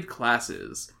 6th grade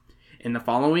classes. In the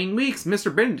following weeks,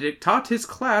 Mr. Benedict taught his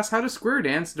class how to square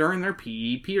dance during their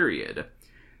PE period.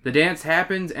 The dance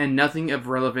happens and nothing of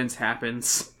relevance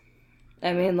happens.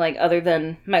 I mean, like, other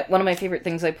than... one of my favorite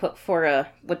things I put for,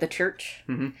 with the church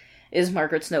is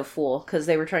Margaret's no fool, because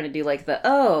they were trying to do, like, like,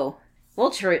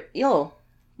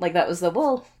 that was the,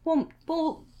 we'll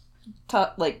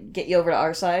get you over to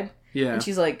our side. Yeah. And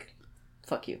she's like,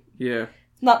 fuck you. Yeah.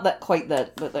 Not that quite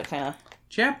that, but that kind of...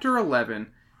 Chapter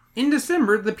 11. In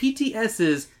December, the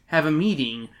PTSs have a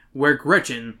meeting where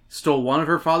Gretchen stole one of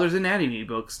her father's anatomy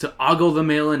books to ogle the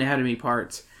male anatomy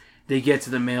parts. They get to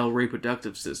the male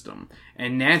reproductive system,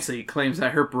 and Nancy claims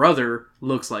that her brother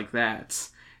looks like that.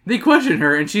 They question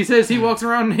her, and she says he walks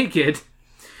around naked.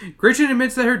 Gretchen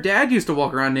admits that her dad used to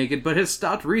walk around naked, but has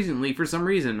stopped recently for some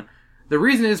reason. The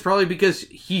reason is probably because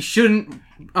he shouldn't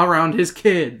around his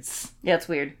kids. Yeah, it's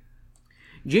weird.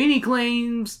 Janie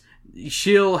claims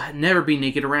she'll never be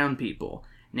naked around people.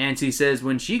 Nancy says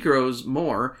when she grows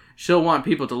more, she'll want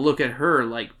people to look at her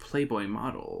like Playboy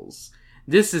models.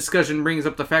 This discussion brings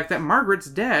up the fact that Margaret's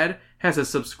dad has a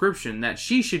subscription that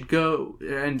she should go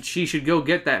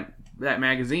get that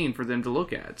magazine for them to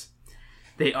look at.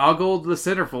 They ogled the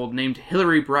centerfold named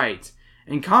Hillary Bright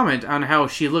and comment on how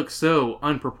she looks so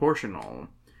unproportional.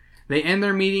 They end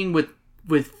their meeting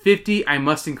with 50 I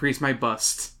must increase my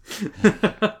bust.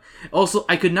 Also,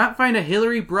 I could not find a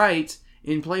Hillary Bright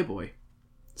in Playboy.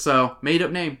 So, made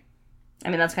up name. I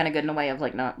mean, that's kind of good in a way of,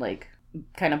 like, not, like,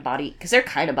 kind of body... Because they're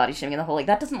kind of body shaming in the whole, like,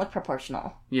 that doesn't look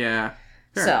proportional. Yeah,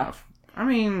 fair enough. I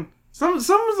mean, some of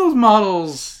those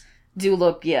models... do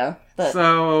look, yeah. But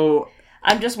so...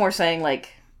 I'm just more saying,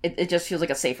 like, it just feels like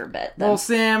a safer bet. Well,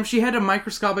 Sam, she had a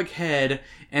microscopic head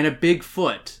and a big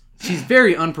foot. She's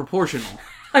very unproportional.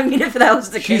 I mean, if that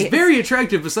was the case... She's very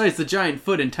attractive besides the giant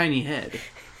foot and tiny head.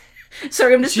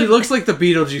 Sorry, I'm just... She looks like the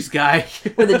Beetlejuice guy.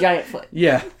 With a giant foot.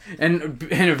 Yeah, and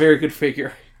a very good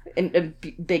figure. And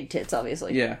big tits,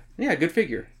 obviously. Yeah, good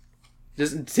figure.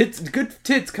 Just good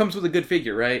tits comes with a good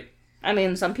figure, right? I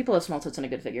mean, some people have small tits and a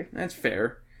good figure. That's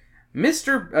fair.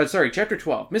 Chapter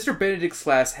 12. Mr. Benedict's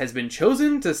class has been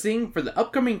chosen to sing for the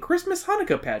upcoming Christmas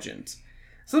Hanukkah pageant.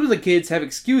 Some of the kids have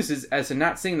excuses as to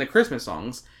not sing the Christmas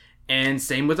songs, and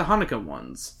same with the Hanukkah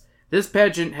ones. This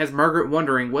pageant has Margaret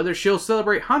wondering whether she'll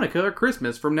celebrate Hanukkah or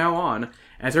Christmas from now on,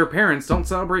 as her parents don't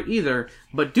celebrate either,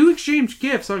 but do exchange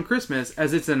gifts on Christmas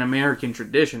as it's an American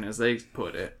tradition, as they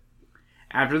put it.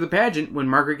 After the pageant, when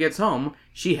Margaret gets home,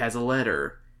 she has a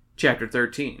letter. Chapter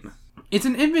 13. It's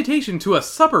an invitation to a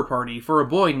supper party for a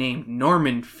boy named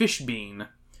Norman Fishbean.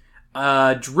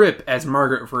 Drip, as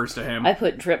Margaret refers to him. I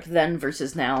put drip then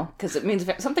versus now, because it means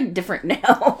something different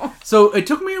now. So, it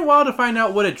took me a while to find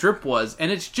out what a drip was,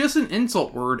 and it's just an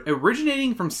insult word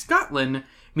originating from Scotland,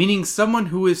 meaning someone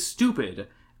who is stupid,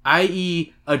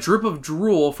 i.e. a drip of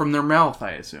drool from their mouth,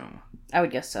 I assume. I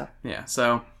would guess so. Yeah,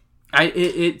 so,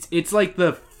 it's like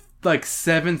the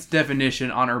 7th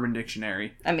definition on Urban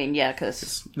Dictionary. I mean, yeah,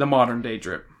 because... the modern day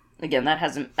drip. Again, that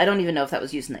hasn't... I don't even know if that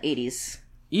was used in the 80s.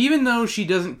 Even though she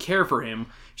doesn't care for him,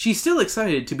 she's still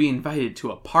excited to be invited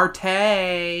to a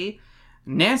party.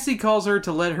 Nancy calls her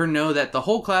to let her know that the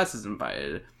whole class is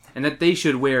invited, and that they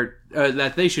should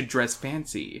dress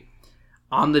fancy.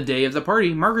 On the day of the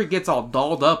party, Margaret gets all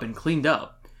dolled up and cleaned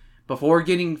up. Before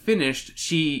getting finished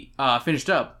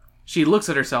up, she looks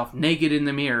at herself naked in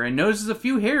the mirror and notices a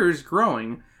few hairs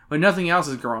growing, but nothing else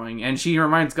is growing, and she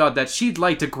reminds God that she'd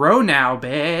like to grow now,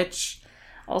 bitch.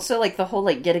 Also, like, the whole,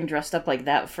 like, getting dressed up like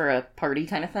that for a party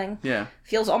kind of thing. Yeah.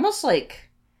 Feels almost like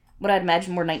what I'd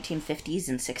imagine more 1950s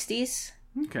and 60s.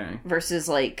 Okay. Versus,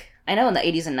 like, I know in the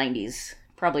 80s and 90s,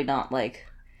 probably not, like...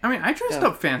 I mean, I dressed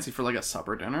up fancy for, like, a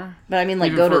supper dinner. But I mean,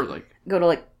 like, go to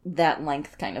that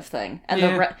length kind of thing.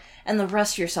 And the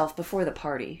rest yourself before the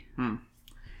party.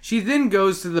 She then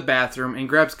goes to the bathroom and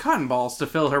grabs cotton balls to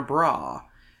fill her bra.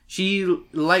 She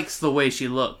likes the way she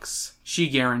looks. She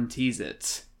guarantees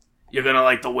it. You're gonna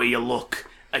like the way you look.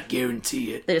 I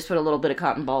guarantee it. They just put a little bit of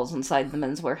cotton balls inside the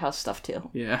Men's Warehouse stuff too.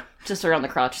 Yeah. Just around the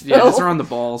crotch, though. Yeah, just around the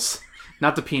balls.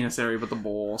 Not the penis area, but the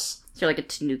balls. So like a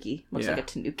tanuki. Looks Yeah. like a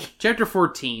tanuki. Chapter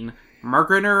 14.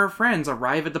 Margaret and her friends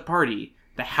arrive at the party.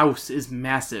 The house is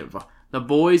massive. The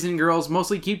boys and girls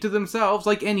mostly keep to themselves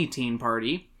like any teen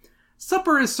party.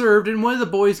 Supper is served and one of the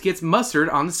boys gets mustard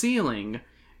on the ceiling.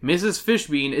 Mrs.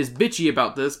 Fishbean is bitchy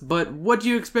about this, but what do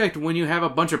you expect when you have a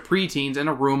bunch of preteens in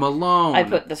a room alone? I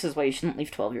put this is why you shouldn't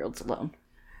leave 12-year-olds alone.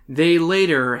 They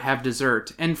later have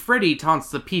dessert, and Freddy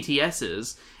taunts the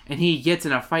PTSs, and he gets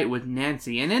in a fight with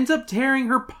Nancy and ends up tearing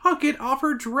her pocket off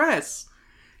her dress.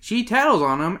 She tattles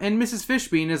on him, and Mrs.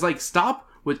 Fishbean is like, stop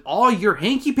with all your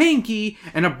hanky-panky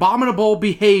and abominable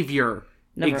behavior.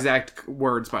 Never. Exact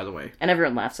words, by the way. And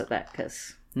everyone laughs at that,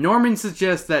 because... Norman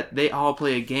suggests that they all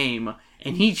play a game,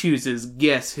 and he chooses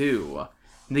Guess Who.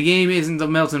 The game isn't the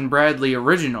Milton Bradley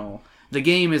original. The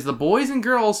game is the boys and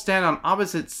girls stand on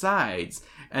opposite sides,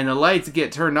 and the lights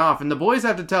get turned off, and the boys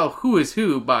have to tell who is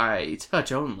who by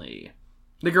touch only.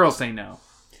 The girls say no.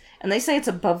 And they say it's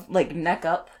above, like, neck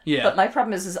up. Yeah. But my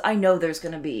problem is I know there's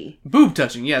gonna be... Boob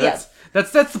touching, yeah,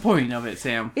 that's the point of it,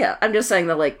 Sam. Yeah, I'm just saying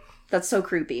that, like, that's so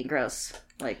creepy and gross.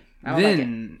 Like, I don't like it.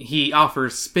 Then he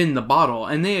offers spin the bottle,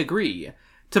 and they agree.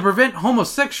 To prevent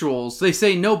homosexuals, they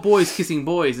say no boys kissing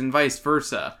boys and vice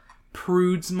versa.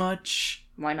 Prudes much?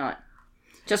 Why not?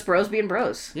 Just bros being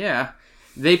bros. Yeah.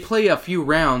 They play a few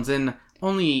rounds and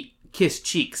only kiss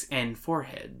cheeks and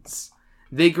foreheads.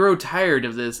 They grow tired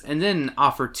of this and then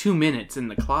offer 2 minutes in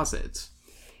the closet.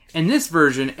 In this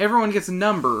version, everyone gets a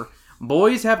number.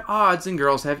 Boys have odds and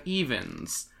girls have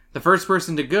evens. The first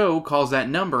person to go calls that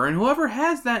number, and whoever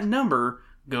has that number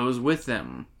goes with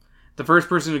them. The first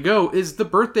person to go is the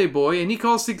birthday boy, and he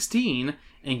calls 16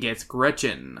 and gets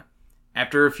Gretchen.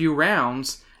 After a few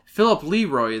rounds, Philip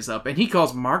Leroy is up, and he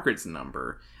calls Margaret's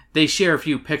number. They share a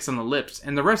few pecks on the lips,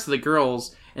 and the rest of the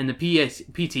girls and the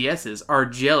PTSs are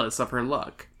jealous of her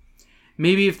luck.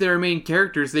 Maybe if they were main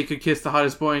characters, they could kiss the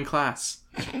hottest boy in class.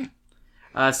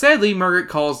 Sadly, Margaret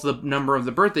calls the number of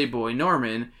the birthday boy,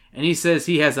 Norman, and he says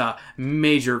he has a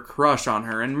major crush on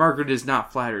her, and Margaret is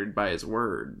not flattered by his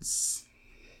words.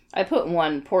 I put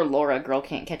one, poor Laura, girl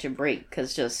can't catch a break,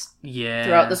 because just Yeah.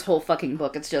 throughout this whole fucking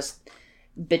book, it's just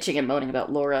bitching and moaning about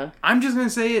Laura. I'm just gonna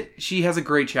say it. She has a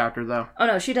great chapter, though. Oh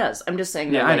no, she does. I'm just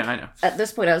saying that, Yeah, like, I know. at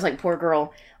this point I was like, poor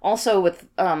girl. Also with,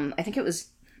 I think it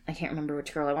was, I can't remember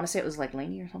which girl, I want to say it was like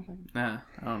Lainey or something. I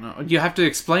don't know. You have to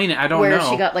explain it. I don't Where know.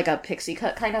 she got like a pixie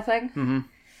cut kind of thing. Mm-hmm.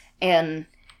 And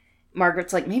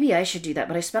Margaret's like, maybe I should do that,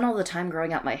 but I spent all the time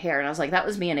growing out my hair. And I was like, that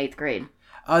was me in 8th grade.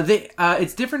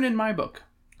 It's different in my book.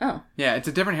 Oh. Yeah, it's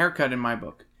a different haircut in my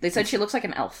book. They said she looks like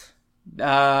an elf.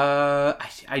 I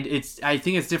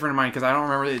think it's different in mine because I don't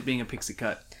remember it being a pixie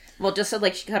cut. Well, it just said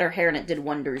like she cut her hair and it did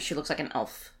wonders. She looks like an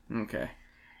elf. Okay.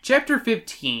 Chapter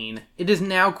 15. It is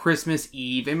now Christmas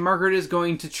Eve, and Margaret is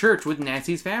going to church with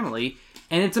Nancy's family,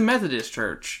 and it's a Methodist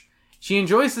church. She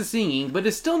enjoys the singing, but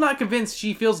is still not convinced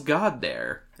she feels God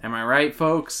there. Am I right,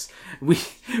 folks?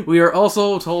 We are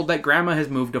also told that Grandma has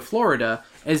moved to Florida,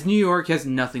 as New York has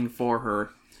nothing for her.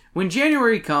 When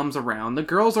January comes around, the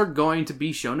girls are going to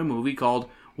be shown a movie called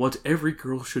What Every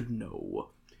Girl Should Know.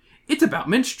 It's about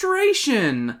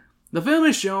menstruation! The film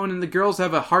is shown and the girls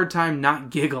have a hard time not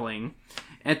giggling.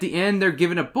 At the end, they're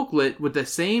given a booklet with the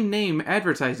same name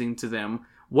advertising to them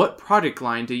what product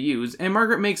line to use, and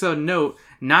Margaret makes a note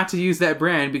not to use that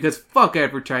brand because fuck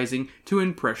advertising to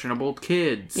impressionable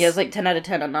kids. Yeah, it's like 10 out of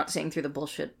 10 on not seeing through the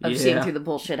bullshit. Seeing through the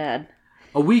bullshit ad.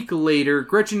 A week later,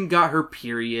 Gretchen got her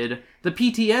period. The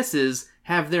PTSs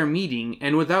have their meeting,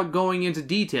 and without going into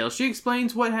detail, she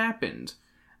explains what happened.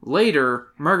 Later,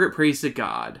 Margaret prays to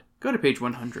God. Go to page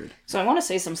 100. So I want to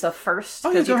say some stuff first.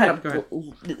 Oh, yeah, go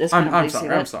ahead.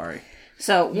 I'm sorry.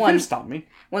 So, You one, can stop me.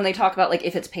 when they talk about like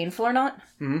if it's painful or not,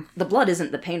 the blood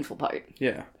isn't the painful part.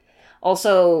 Yeah.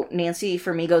 Also, Nancy,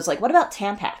 for me, goes like, what about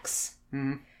Tampax?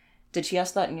 Mm-hmm. Did she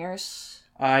ask that in yours?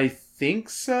 I think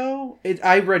so.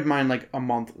 I read mine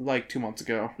like 2 months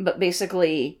ago. But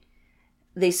basically,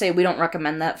 they say we don't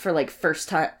recommend that for like first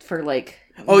time, for like...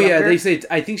 Oh younger. yeah, they say,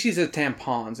 I think she said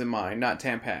tampons in mine, not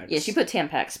Tampax. Yeah, she put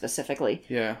Tampax specifically.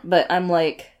 Yeah. But I'm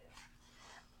like,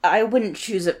 I wouldn't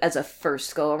choose it as a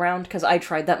first go around, because I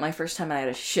tried that my first time and I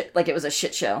had it was a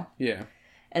shit show. Yeah.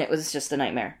 And it was just a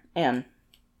nightmare. And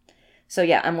so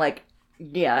yeah, I'm like,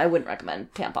 yeah, I wouldn't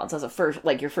recommend tampons as a first,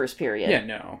 like your first period. Yeah,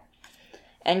 no.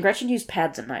 And Gretchen used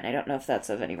pads in mine. I don't know if that's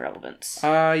of any relevance.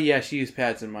 Yeah, she used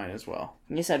pads in mine as well.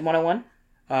 You said 101?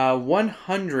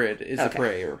 100 is a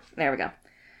prayer. There we go.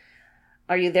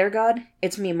 Are you there, God?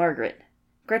 It's me, Margaret.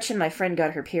 Gretchen, my friend,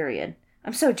 got her period.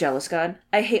 I'm so jealous, God.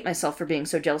 I hate myself for being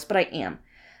so jealous, but I am.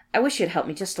 I wish you'd help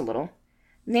me just a little.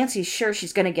 Nancy's sure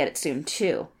she's gonna get it soon,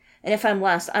 too. And if I'm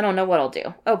last, I don't know what I'll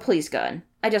do. Oh, please, God.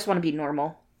 I just want to be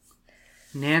normal.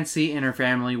 Nancy and her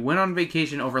family went on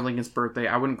vacation over Lincoln's birthday.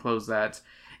 I wouldn't close that.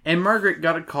 And Margaret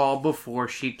got a call before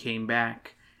she came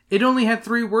back. It only had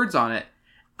 3 words on it.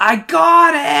 I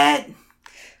got it!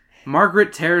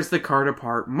 Margaret tears the card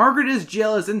apart. Margaret is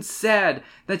jealous and sad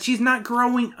that she's not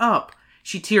growing up.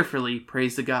 She tearfully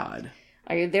prays to God.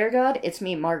 Are you there, God? It's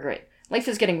me, Margaret. Life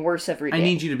is getting worse every day. I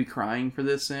need you to be crying for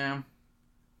this, Sam.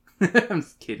 I'm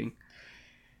just kidding.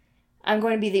 I'm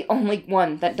going to be the only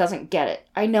one that doesn't get it.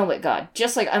 I know it, God.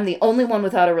 Just like I'm the only one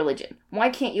without a religion. Why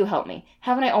can't you help me?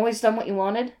 Haven't I always done what you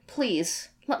wanted? Please,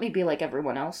 let me be like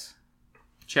everyone else.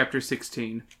 Chapter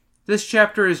 16. This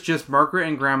chapter is just Margaret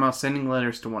and Grandma sending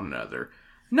letters to one another.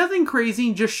 Nothing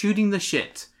crazy, just shooting the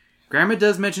shit. Grandma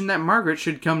does mention that Margaret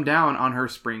should come down on her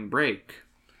spring break.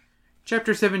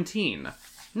 Chapter 17.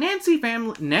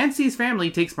 Nancy's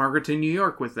family takes Margaret to New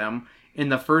York with them in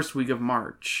the first week of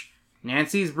March.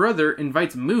 Nancy's brother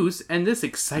invites Moose, and this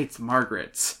excites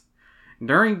Margaret.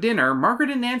 During dinner, Margaret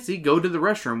and Nancy go to the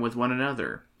restroom with one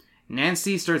another.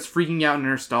 Nancy starts freaking out in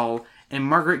her stall, and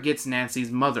Margaret gets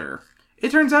Nancy's mother.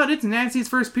 It turns out it's Nancy's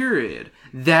first period.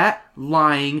 That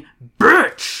lying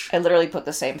bitch! I literally put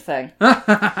the same thing.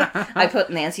 I put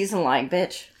Nancy's a lying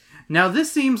bitch. Now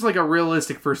this seems like a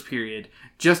realistic first period.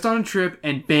 Just on a trip,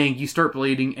 and bang, you start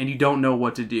bleeding, and you don't know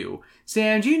what to do.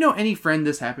 Sam, do you know any friend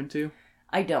this happened to?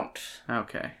 I don't.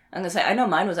 Okay. I'm gonna say, I know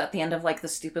mine was at the end of, like, the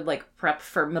stupid, like, prep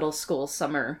for middle school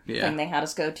summer thing they had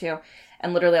us go to.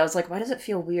 And literally I was like, why does it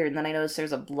feel weird? And then I noticed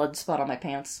there's a blood spot on my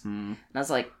pants. And I was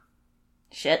like,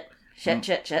 shit.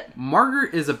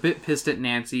 Margaret is a bit pissed at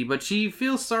Nancy, but she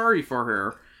feels sorry for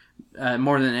her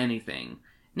more than anything.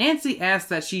 Nancy asks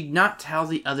that she not tell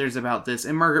the others about this,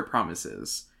 and Margaret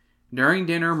promises. During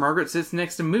dinner, Margaret sits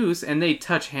next to Moose, and they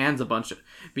touch hands a bunch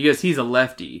because he's a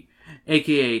lefty,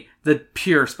 aka the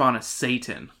pure spawn of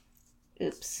Satan.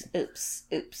 Oops.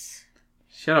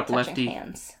 Shut up, Touching lefty.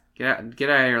 hands. Get out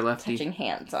of here, lefty. Touching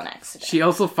hands on accident. She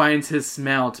also finds his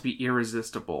smell to be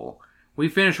irresistible. We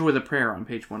finish with a prayer on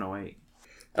page 108.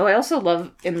 Oh, I also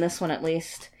love, in this one at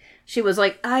least, she was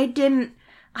like, I didn't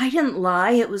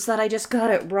lie, it was that I just got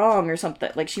it wrong or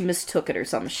something. Like, she mistook it or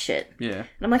some shit. Yeah. And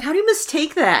I'm like, how do you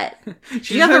mistake that? Did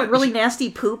you have a really nasty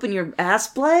poop and your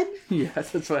ass bled? Yeah,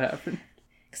 that's what happened.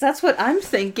 Because that's what I'm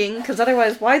thinking, because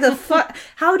otherwise, why the fuck?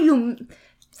 How do you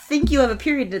think you have a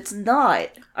period and it's not?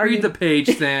 Read the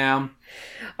page, Sam.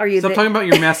 Are you Stop talking about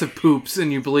your massive poops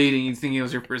and you bleeding and thinking it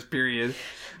was your first period.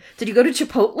 Did you go to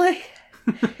Chipotle?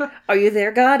 Are you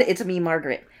there, God? It's me,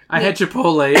 Margaret. I had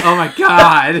Chipotle. Oh my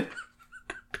god.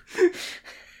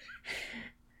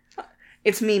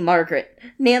 It's me, Margaret.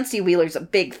 Nancy Wheeler's a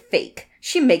big fake.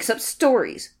 She makes up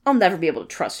stories. I'll never be able to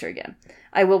trust her again.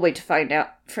 I will wait to find out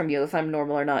from you if I'm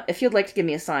normal or not. If you'd like to give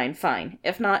me a sign, fine.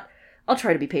 If not, I'll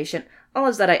try to be patient. All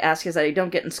is that I ask is that I don't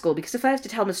get in school, because if I have to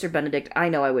tell Mr. Benedict, I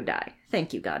know I would die.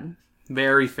 Thank you, God.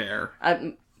 Very fair.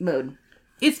 Mood.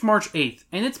 It's March 8th,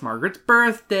 and it's Margaret's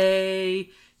birthday.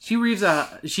 She receives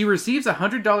a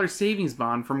 $100 savings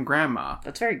bond from Grandma.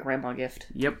 That's a very grandma gift.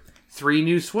 Yep. 3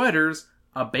 new sweaters,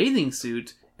 a bathing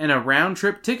suit, and a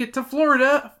round-trip ticket to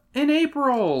Florida in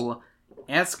April.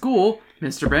 At school,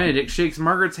 Mr. Benedict shakes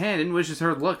Margaret's hand and wishes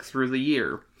her luck through the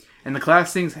year. And the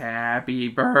class sings, Happy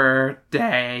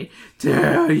birthday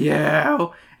to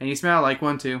you. And you smell like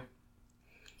one, too.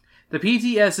 The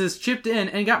PTSs chipped in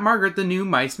and got Margaret the new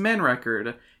Mice Men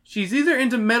record. She's either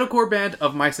into metalcore band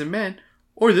of Mice and Men,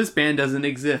 or this band doesn't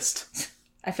exist.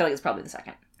 I feel like it's probably the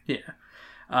second. Yeah.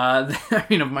 Of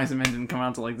Mice and Men didn't come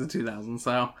out until, the 2000s,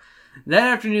 so... That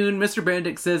afternoon, Mr.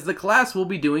 Benedict says the class will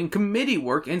be doing committee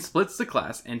work and splits the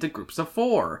class into groups of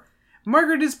 4.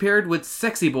 Margaret is paired with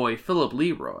sexy boy Philip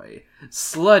Leroy,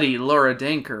 slutty Laura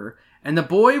Danker, and the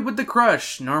boy with the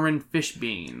crush, Norman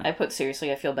Fishbein. I put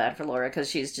seriously, I feel bad for Laura, because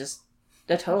she's just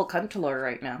a total cunt to Laura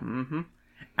right now. Mm-hmm.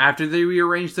 After they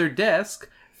rearrange their desk,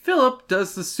 Philip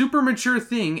does the super mature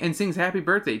thing and sings Happy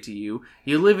Birthday to you.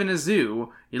 You live in a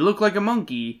zoo, you look like a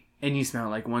monkey, and you smell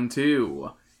like one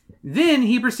too. Then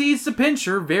he proceeds to pinch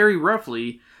her very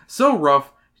roughly, so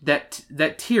rough that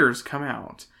tears come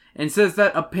out, and says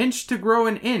that a pinch to grow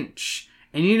an inch,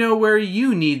 and you know where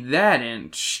you need that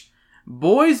inch.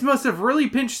 Boys must have really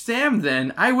pinched Sam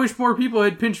then. I wish more people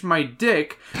had pinched my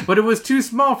dick, but it was too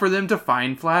small for them to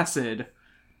find flaccid.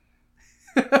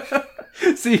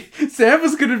 See, Sam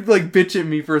was gonna bitch at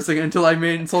me for a second until I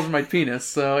insulted my penis,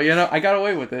 so I got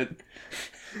away with it.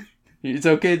 It's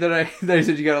okay that I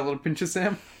said you got a little pinch of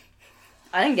Sam?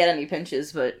 I didn't get any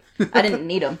pinches, but I didn't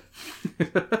need them.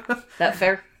 That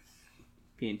fair?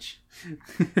 Pinch.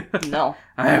 No.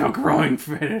 I have a growing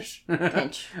fetish.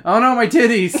 Pinch. Oh no, my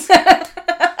titties!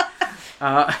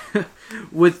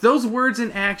 With those words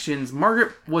and actions,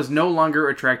 Margaret was no longer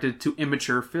attracted to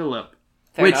immature Philip.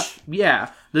 Fair enough.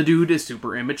 Yeah, the dude is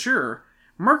super immature.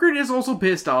 Margaret is also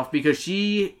pissed off because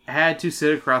she had to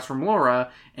sit across from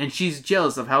Laura, and she's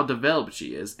jealous of how developed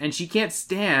she is, and she can't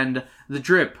stand the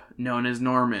drip known as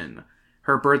Norman.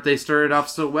 Her birthday started off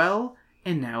so well,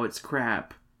 and now it's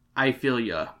crap. I feel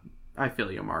ya. I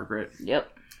feel ya, Margaret.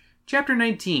 Yep. Chapter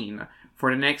 19. For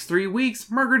the next 3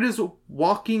 weeks, Margaret is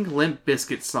walking Limp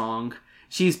Bizkit's song.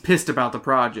 She's pissed about the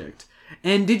project.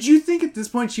 And did you think at this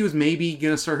point she was maybe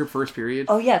gonna start her first period?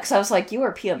 Oh yeah, because I was like, you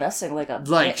were PMSing like a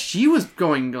Like, bitch. she was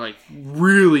going, like,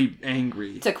 really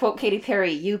angry. To quote Katy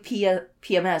Perry, you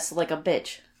PMS like a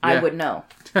bitch. I Yeah. would know.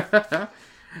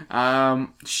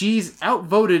 She's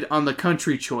outvoted on the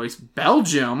country choice,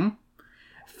 Belgium.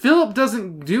 Philip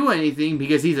doesn't do anything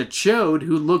because he's a chode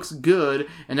who looks good,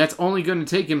 and that's only going to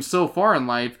take him so far in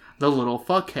life, the little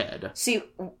fuckhead. See,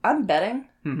 I'm betting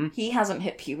Mm-hmm. he hasn't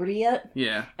hit puberty yet,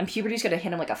 Yeah. and puberty's gonna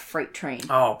hit him like a freight train.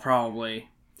 Oh, probably.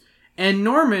 And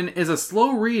Norman is a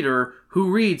slow reader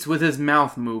who reads with his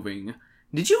mouth moving.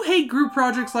 Did you hate group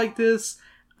projects like this?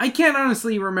 I can't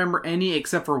honestly remember any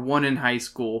except for one in high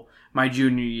school, my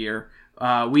junior year.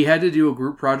 We had to do a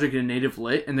group project in Native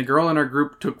Lit, and the girl in our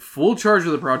group took full charge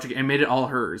of the project and made it all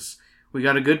hers. We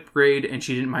got a good grade, and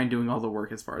she didn't mind doing all the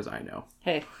work as far as I know.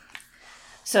 Hey.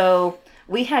 So,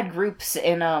 we had groups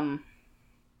in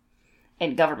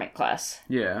government class.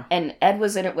 Yeah. And Ed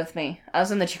was in it with me. I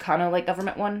was in the Chicano, like,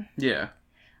 government one. Yeah.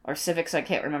 Or civics, I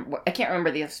can't remember. I can't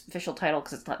remember the official title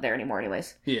because it's not there anymore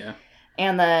anyways. Yeah.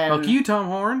 And then... Fuck you, Tom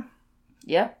Horn.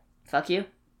 Yeah, fuck you.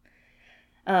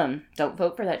 Don't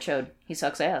vote for that chode. He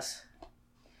sucks ass.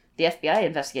 The FBI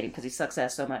investigating because he sucks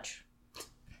ass so much.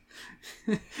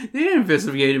 They didn't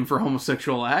investigate him for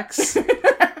homosexual acts.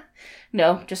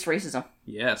 No, just racism.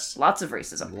 Yes. Lots of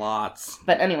racism. Lots.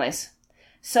 But anyways,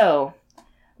 so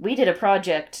we did a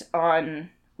project on...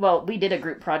 Well, we did a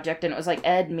group project, and it was like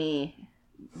Ed, me,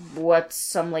 what's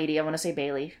some lady, I want to say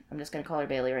Bailey. I'm just going to call her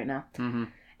Bailey right now. Mm-hmm.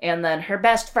 And then her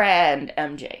best friend,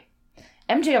 MJ.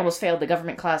 MJ almost failed the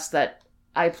government class that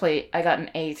I got an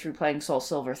A through playing Soul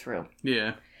Silver through.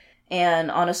 Yeah.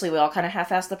 And honestly, we all kind of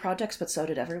half-assed the projects, but so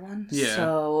did everyone. Yeah.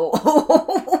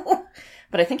 So...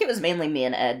 But I think it was mainly me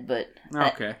and Ed, but...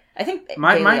 Okay. I think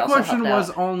My Bailey also question helped was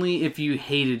out. only if you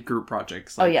hated group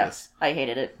projects like Oh, yeah. this. I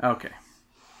hated it. Okay.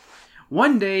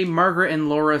 One day, Margaret and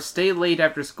Laura stay late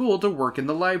after school to work in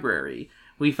the library.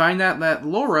 We find out that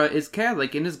Laura is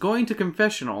Catholic and is going to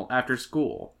confessional after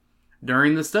school.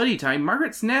 During the study time,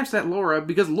 Margaret snaps at Laura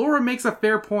because Laura makes a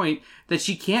fair point that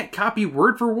she can't copy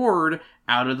word for word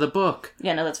out of the book.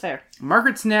 Yeah, no, that's fair.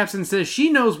 Margaret snaps and says she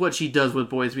knows what she does with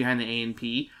boys behind the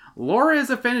A&P. Laura is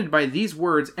offended by these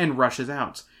words and rushes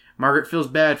out. Margaret feels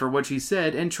bad for what she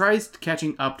said and tries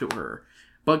catching up to her,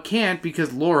 but can't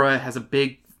because Laura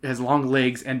has long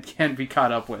legs and can't be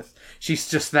caught up with. She's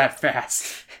just that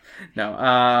fast. No,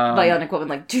 Bionic woman,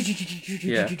 like...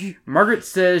 yeah. Margaret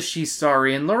says she's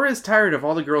sorry, and Laura is tired of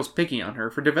all the girls picking on her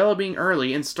for developing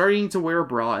early and starting to wear a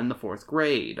bra in the 4th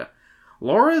grade.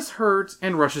 Laura is hurt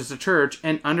and rushes to church,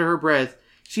 and under her breath,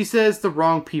 she says the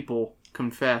wrong people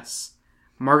confess.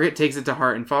 Margaret takes it to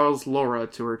heart and follows Laura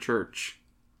to her church.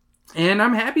 And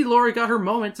I'm happy Laura got her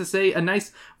moment to say a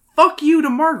nice fuck you to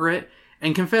Margaret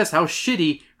and confess how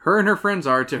shitty her and her friends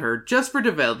are to her just for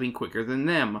developing quicker than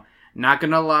them. Not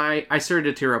gonna lie, I started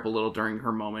to tear up a little during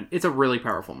her moment. It's a really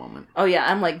powerful moment. Oh,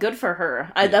 yeah, I'm like, good for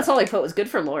her. That's all I put was good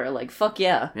for Laura. Like, fuck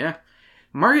yeah. Yeah.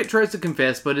 Margaret tries to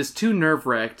confess, but is too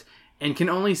nerve-wracked and can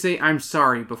only say I'm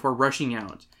sorry before rushing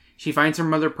out. She finds her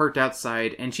mother parked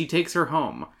outside, and she takes her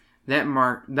home. That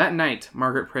night,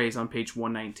 Margaret prays on page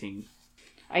 119.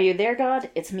 Are you there, God?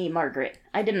 It's me, Margaret.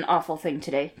 I did an awful thing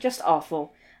today. Just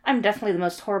awful. I'm definitely the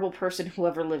most horrible person who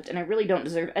ever lived, and I really don't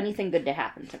deserve anything good to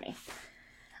happen to me.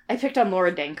 I picked on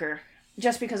Laura Danker.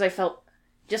 Just because I felt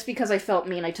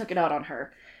mean, I took it out on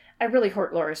her. I really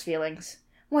hurt Laura's feelings.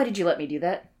 Why did you let me do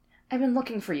that? I've been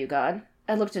looking for you, God.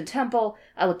 I looked in temple,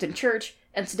 I looked in church,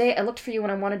 and today I looked for you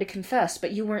when I wanted to confess,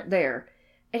 but you weren't there.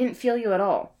 I didn't feel you at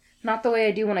all. Not the way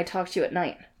I do when I talk to you at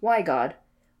night. Why, God?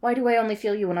 Why do I only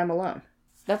feel you when I'm alone?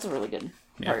 That's a really good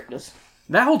part.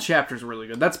 That whole chapter's really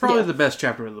good. That's probably Yeah. the best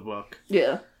chapter of the book.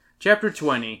 Yeah. Chapter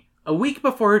 20. A week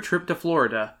before her trip to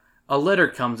Florida, a letter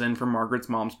comes in from Margaret's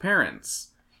mom's parents.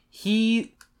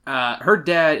 Her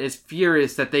dad is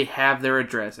furious that they have their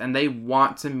address and they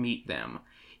want to meet them.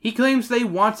 He claims they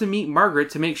want to meet Margaret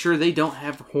to make sure they don't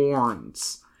have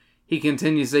horns. He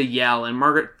continues to yell and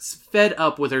Margaret's fed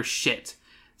up with her shit,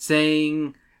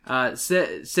 saying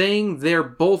saying they're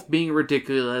both being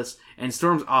ridiculous, and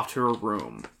storms off to her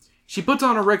room. She puts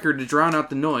on a record to drown out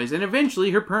the noise, and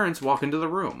eventually her parents walk into the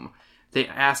room. They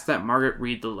ask that Margaret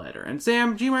read the letter. And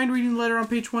Sam, do you mind reading the letter on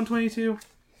page 122?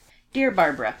 Dear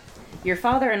Barbara, your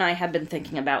father and I have been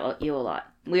thinking about you a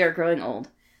lot. We are growing old.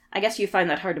 I guess you find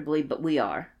that hard to believe, but we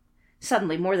are.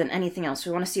 Suddenly, more than anything else,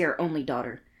 we want to see our only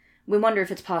daughter. We wonder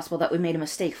if it's possible that we made a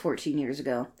mistake 14 years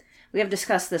ago. We have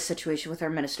discussed this situation with our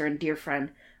minister and dear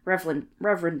friend,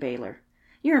 Reverend Baylor.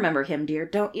 You remember him, dear,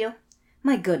 don't you?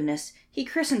 My goodness, he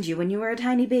christened you when you were a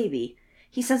tiny baby.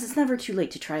 He says it's never too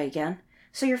late to try again.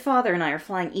 So your father and I are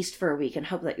flying east for a week and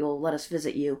hope that you'll let us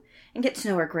visit you and get to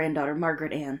know our granddaughter,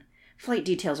 Margaret Ann. Flight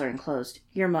details are enclosed.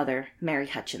 Your mother, Mary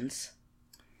Hutchins.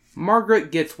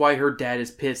 Margaret gets why her dad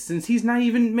is pissed since he's not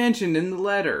even mentioned in the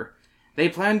letter. They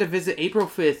plan to visit April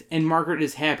 5th, and Margaret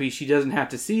is happy she doesn't have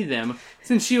to see them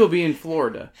since she will be in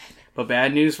Florida. But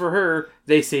bad news for her,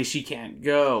 they say she can't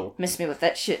go. Miss me with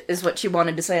that shit is what she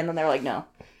wanted to say, and then they're like, no.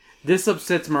 This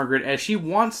upsets Margaret as she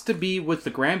wants to be with the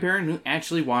grandparent who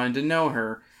actually wanted to know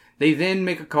her. They then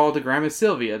make a call to Grandma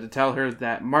Sylvia to tell her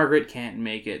that Margaret can't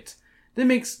make it.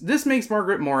 This makes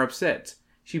Margaret more upset.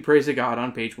 She prays to God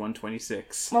on page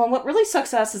 126. Well, what really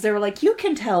sucks ass is they were like, you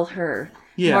can tell her,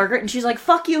 Yeah. Margaret, and she's like,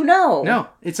 fuck you, no. No,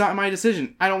 it's not my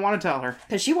decision. I don't want to tell her.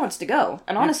 Because she wants to go.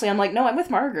 And honestly, I'm like, no, I'm with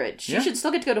Margaret. She Yeah. should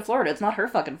still get to go to Florida. It's not her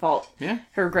fucking fault. Yeah.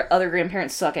 Her other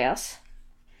grandparents suck ass.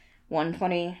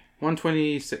 120.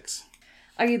 126.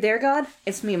 Are you there, God?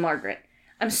 It's me, Margaret.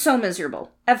 I'm so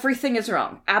miserable. Everything is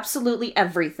wrong. Absolutely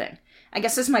everything. I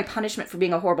guess this is my punishment for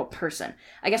being a horrible person.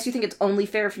 I guess you think it's only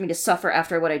fair for me to suffer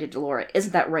after what I did to Laura.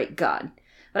 Isn't that right, God?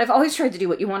 But I've always tried to do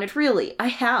what you wanted, really. I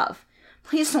have.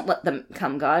 Please don't let them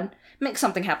come, God. Make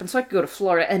something happen so I can go to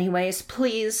Florida anyways.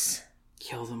 Please.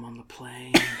 Kill them on the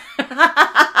plane.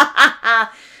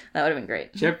 That would have been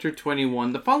great. Chapter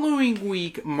 21. The following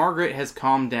week, Margaret has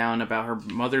calmed down about her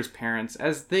mother's parents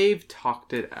as they've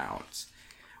talked it out.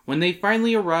 When they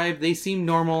finally arrive, they seem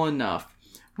normal enough.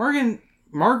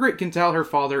 Margaret can tell her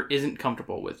father isn't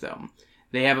comfortable with them.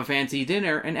 They have a fancy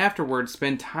dinner and afterwards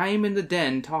spend time in the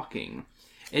den talking.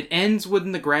 It ends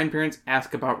when the grandparents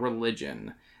ask about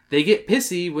religion. They get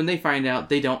pissy when they find out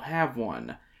they don't have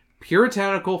one.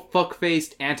 Puritanical,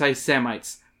 fuck-faced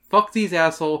anti-Semites. Fuck these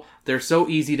assholes, they're so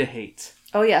easy to hate.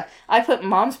 Oh yeah, I put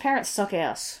Mom's parents suck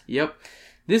ass. Yep.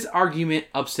 This argument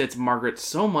upsets Margaret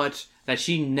so much that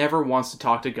she never wants to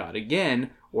talk to God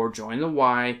again, or join the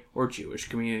Y, or Jewish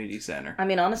Community Center. I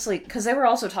mean, honestly, because they were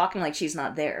also talking like she's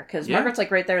not there. Because Yeah. Margaret's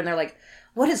like right there, and they're like,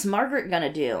 what is Margaret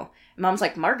gonna do? And Mom's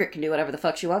like, Margaret can do whatever the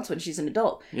fuck she wants when she's an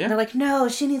adult. Yeah. And they're like, no,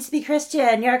 she needs to be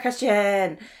Christian. You're a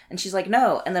Christian. And she's like,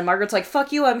 no. And then Margaret's like,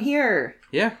 fuck you, I'm here.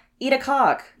 Yeah. Eat a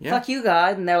cock. Yeah. Fuck you,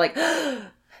 God. And they're like,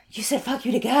 you said fuck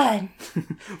you to God.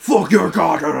 Fuck your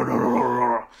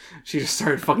God! She just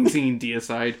started fucking singing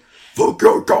Deicide. Fuck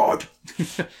your God!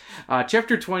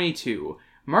 Chapter 22.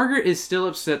 Margaret is still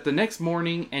upset the next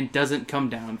morning and doesn't come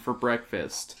down for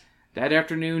breakfast. That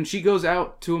afternoon, she goes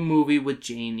out to a movie with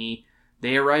Janie.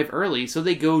 They arrive early, so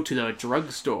they go to the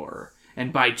drugstore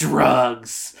and buy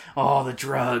drugs. All the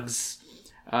drugs.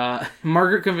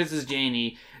 Margaret convinces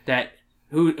Janie that,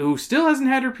 who still hasn't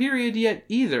had her period yet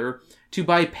either, to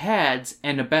buy pads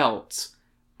and a belt.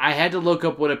 I had to look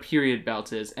up what a period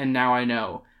belt is, and now I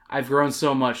know. I've grown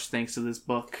so much thanks to this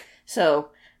book. So,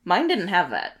 mine didn't have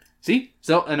that. See?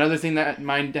 So, another thing that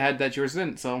mine had that yours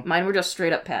didn't, so... Mine were just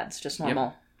straight up pads, just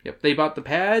normal. Yep, they bought the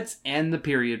pads and the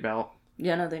period belt.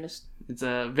 Yeah, no, they just... It's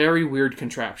a very weird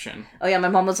contraption. Oh yeah, my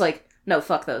mom was like, no,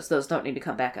 fuck those. Those don't need to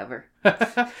come back ever.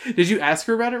 Did you ask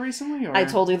her about it recently? Or? I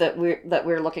told her that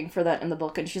we're looking for that in the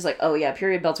book, and she's like, oh yeah,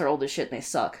 period belts are old as shit and they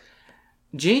suck.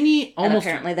 Janie And almost...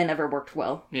 apparently they never worked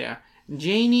well. Yeah.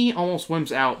 Janie almost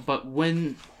wimps out,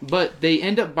 but they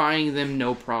end up buying them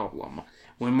no problem.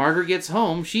 When Margaret gets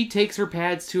home, she takes her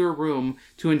pads to her room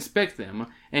to inspect them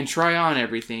and try on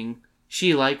everything.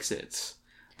 She likes it.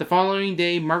 The following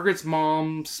day, Margaret's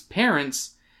mom's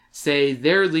parents say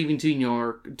they're leaving to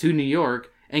New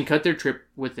York and cut their trip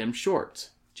with them short.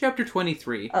 Chapter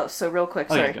 23. Oh, so real quick,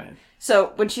 Oh, sorry. yeah, go ahead.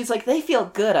 So when she's like, they feel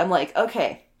good, I'm like,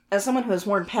 okay, as someone who has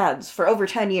worn pads for over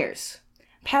 10 years,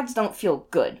 pads don't feel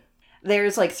good.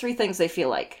 There's like 3 things they feel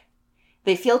like.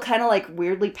 They feel kind of like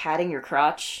weirdly patting your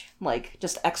crotch, like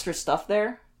just extra stuff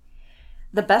there.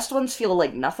 The best ones feel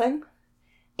like nothing.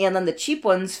 And then the cheap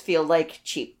ones feel like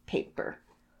cheap paper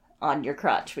on your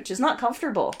crotch, which is not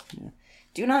comfortable. Yeah.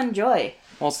 Do not enjoy.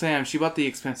 Well, Sam, she bought the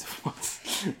expensive ones.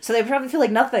 So they probably feel like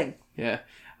nothing. Yeah.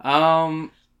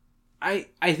 I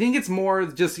think it's more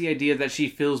just the idea that she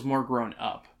feels more grown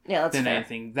up Yeah, that's than fair.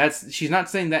 anything. She's not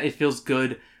saying that it feels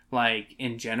good like,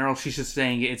 in general. She's just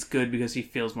saying it's good because he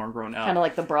feels more grown up. Kind of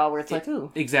like the bra where it's like,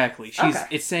 ooh. Exactly.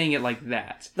 It's saying it like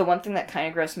that. The one thing that kind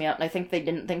of grossed me out, and I think they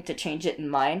didn't think to change it in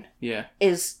mine, Yeah.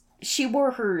 is she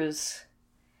wore hers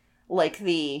like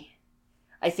the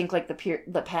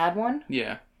pad one.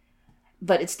 Yeah.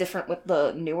 But it's different with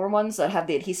the newer ones that have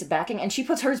the adhesive backing, and she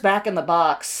puts hers back in the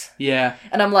box. Yeah.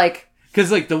 And I'm like...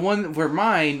 Because, like, the one where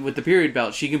mine, with the period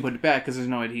belt, she can put it back because there's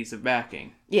no adhesive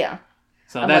backing. Yeah.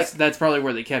 So that's probably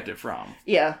where they kept it from.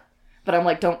 Yeah. But I'm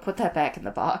like, don't put that back in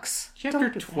the box. Chapter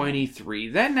 23.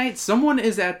 That night, someone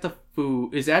is at the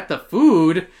food. Is at the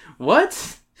food?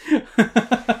 What?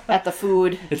 At the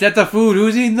food. It's at the food.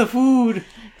 Who's eating the food?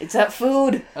 It's at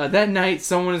food. That night,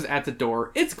 someone is at the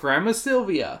door. It's Grandma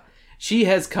Sylvia. She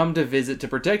has come to visit to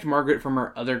protect Margaret from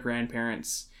her other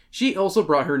grandparents. She also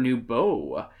brought her new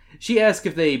beau. She asks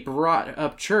if they brought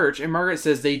up church, and Margaret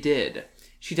says they did.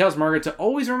 She tells Margaret to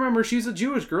always remember she's a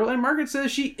Jewish girl, and Margaret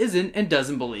says she isn't and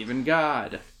doesn't believe in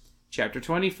God. Chapter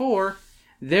 24.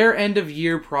 Their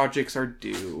end-of-year projects are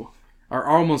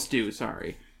almost due.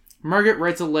 Margaret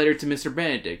writes a letter to Mr.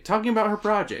 Benedict, talking about her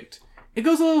project. It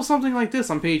goes a little something like this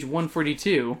on page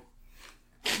 142.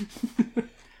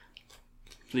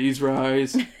 Please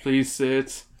rise. Please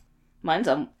sit. Mine's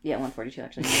on, 142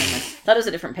 actually. That is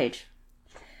a different page.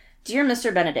 Dear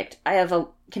Mr. Benedict, I have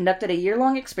conducted a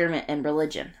year-long experiment in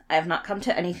religion. I have not come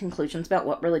to any conclusions about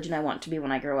what religion I want to be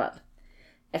when I grow up.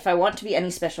 If I want to be any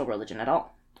special religion at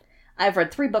all. I have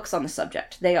read 3 books on the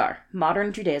subject. They are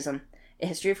Modern Judaism, A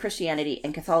History of Christianity,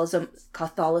 and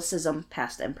Catholicism,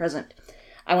 Past and Present.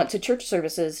 I went to church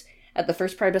services at the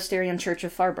First Presbyterian Church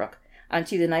of Farbrook, and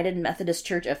to the United Methodist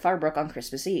Church of Farbrook on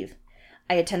Christmas Eve.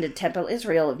 I attended Temple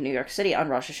Israel of New York City on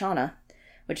Rosh Hashanah,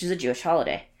 which is a Jewish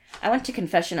holiday. I went to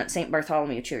confession at St.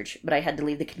 Bartholomew Church, but I had to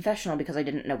leave the confessional because I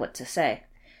didn't know what to say.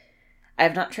 I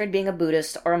have not tried being a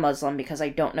Buddhist or a Muslim because I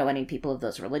don't know any people of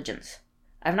those religions.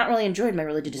 I have not really enjoyed my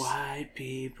religious... White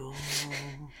people...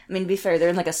 I mean, to be fair, they're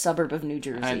in like a suburb of New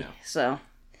Jersey. I know. So...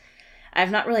 I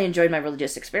have not really enjoyed my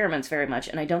religious experiments very much,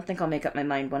 and I don't think I'll make up my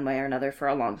mind one way or another for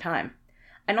a long time.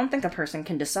 I don't think a person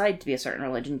can decide to be a certain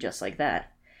religion just like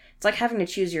that. It's like having to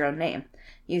choose your own name.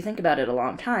 You think about it a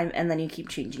long time, and then you keep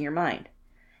changing your mind.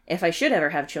 If I should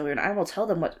ever have children, I will tell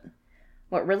them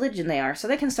what religion they are, so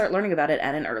they can start learning about it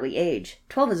at an early age.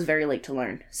 12 is very late to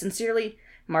learn. Sincerely,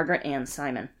 Margaret Ann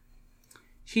Simon.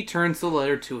 She turns the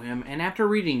letter to him, and after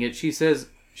reading it, she says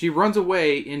she runs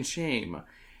away in shame.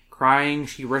 Crying,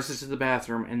 she rushes to the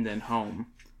bathroom and then home.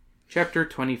 Chapter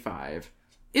 25.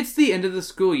 It's the end of the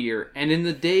school year, and in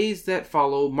the days that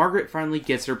follow, Margaret finally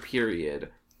gets her period.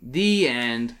 The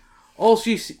end.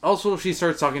 Also, she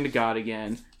starts talking to God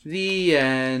again. The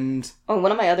end. Oh,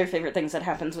 one of my other favorite things that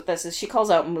happens with this is she calls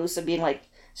out Moose and being like,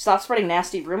 stop spreading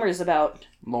nasty rumors about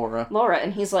Laura,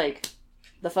 and he's like,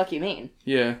 the fuck you mean?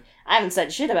 Yeah. I haven't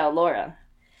said shit about Laura.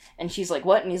 And she's like,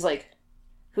 what? And he's like,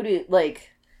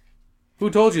 who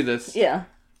told you this? Yeah.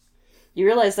 You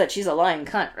realize that she's a lying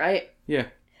cunt, right? Yeah.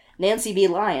 Nancy B.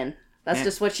 Lying. That's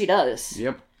just what she does.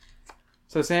 Yep.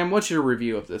 So, Sam, what's your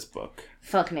review of this book?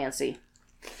 Fuck Nancy.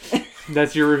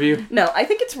 That's your review? No, I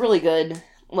think it's really good.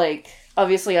 Like,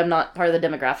 obviously I'm not part of the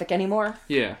demographic anymore.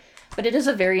 Yeah. But it is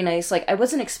a very nice, like, I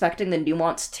wasn't expecting the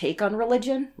nuanced take on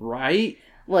religion. Right?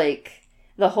 Like,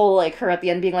 the whole, like, her at the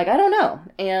end being like, I don't know.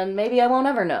 And maybe I won't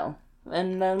ever know.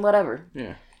 And then whatever.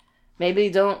 Yeah. Maybe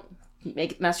don't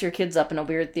mess your kids up in a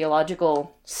weird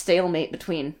theological stalemate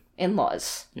between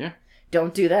in-laws. Yeah.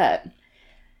 Don't do that.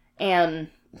 And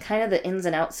kind of the ins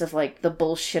and outs of, like, the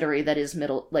bullshittery that is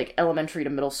elementary to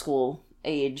middle school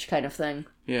age kind of thing.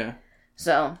 Yeah.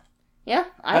 So, yeah,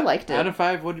 I liked it. Out of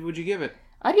 5, what would you give it?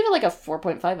 I'd give it like a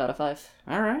 4.5 out of 5.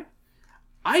 Alright.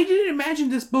 I didn't imagine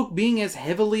this book being as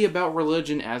heavily about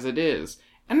religion as it is.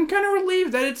 And I'm kind of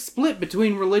relieved that it's split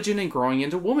between religion and growing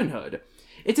into womanhood.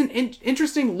 It's an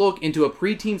interesting look into a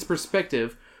preteen's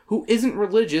perspective who isn't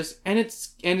religious and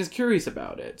is curious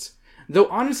about it. Though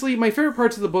honestly, my favorite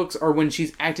parts of the books are when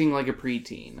she's acting like a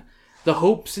preteen. The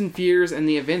hopes and fears and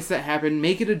the events that happen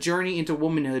make it a journey into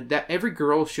womanhood that every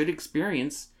girl should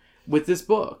experience with this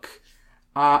book.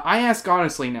 I ask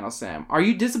honestly now, Sam, are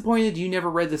you disappointed you never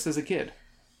read this as a kid?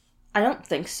 I don't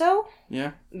think so.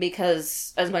 Yeah?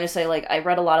 Because, I was going to say, like, I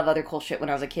read a lot of other cool shit when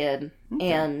I was a kid.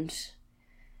 Okay. And,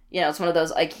 it's one of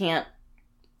those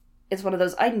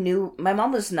I knew, my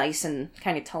mom was nice and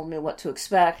kind of told me what to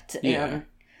expect. Yeah. And,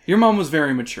 your mom was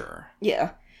very mature.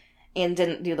 Yeah. And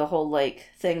didn't do the whole, like,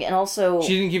 thing. And also...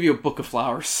 She didn't give you a book of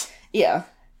flowers. Yeah.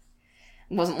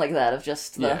 It wasn't like that, of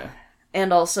just the... Yeah.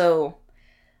 And also,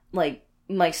 like,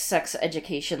 my sex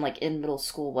education, like, in middle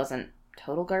school wasn't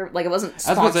total garbage. Like, it wasn't I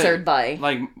was about to say, sponsored by...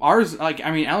 like ours. Like,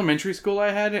 I mean, elementary school I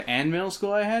had it, and middle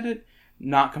school I had it.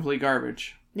 Not complete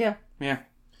garbage. Yeah. Yeah.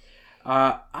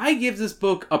 I give this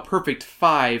book a perfect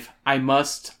 5. I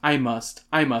must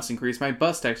increase my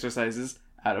bust exercises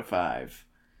out of 5.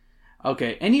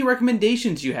 Okay, any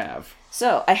recommendations you have?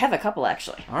 So, I have a couple,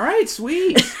 actually. All right,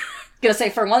 sweet. Gonna say,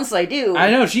 for once I do.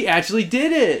 I know, she actually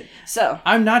did it. So.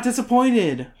 I'm not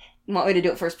disappointed. You want me to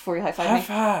do it first before you high-five me?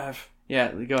 High-five.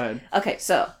 Yeah, go ahead. Okay,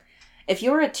 so, if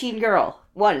you're a teen girl,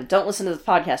 1, don't listen to this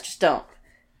podcast, just don't.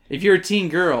 If you're a teen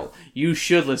girl, you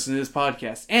should listen to this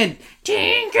podcast. And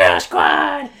Teen Girl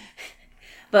Squad!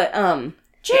 But,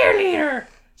 cheerleader!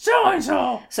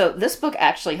 So-and-so! So, this book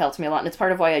actually helped me a lot, and it's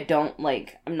part of why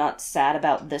I'm not sad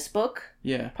about this book.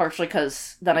 Yeah. Partially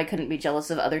because then I couldn't be jealous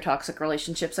of other toxic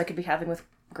relationships I could be having with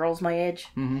girls my age.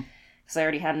 Mm-hmm. Because I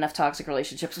already had enough toxic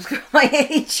relationships with girls my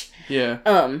age. Yeah.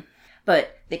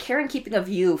 But The Care and Keeping of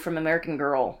You from American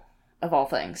Girl, of all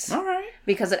things. All right.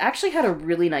 Because it actually had a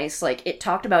really nice, it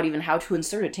talked about even how to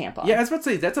insert a tampon. Yeah, I was about to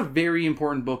say, that's a very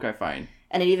important book, I find.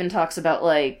 And it even talks about,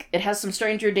 it has some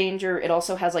stranger danger. It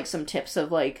also has, some tips of,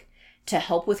 to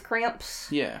help with cramps.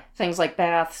 Yeah. Things like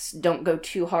baths, don't go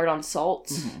too hard on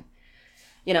salts. Mm-hmm.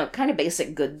 You know, kind of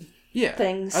basic good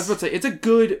things. I was about to say, it's a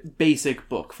good basic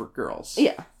book for girls.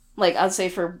 Yeah. I'd say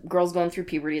for girls going through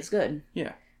puberty, it's good.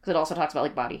 Yeah. Because it also talks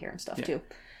about, body hair and stuff, too.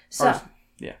 So,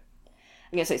 yeah.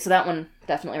 I'm going to say, so that one,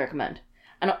 definitely recommend.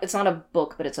 I know it's not a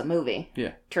book, but it's a movie.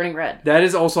 Yeah. Turning Red. That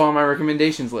is also on my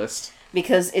recommendations list.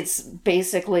 Because it's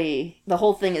basically, the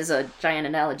whole thing is a giant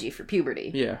analogy for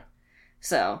puberty. Yeah.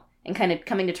 So, and kind of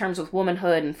coming to terms with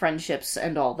womanhood and friendships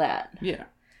and all that. Yeah.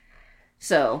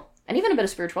 So, and even a bit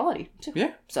of spirituality, too.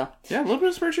 Yeah. So. Yeah, a little bit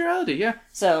of spirituality, yeah.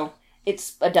 So,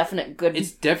 it's a definite good...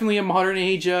 It's definitely a modern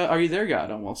age, Are You There, God,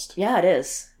 almost. Yeah, it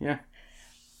is. Yeah.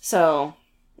 So,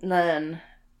 then...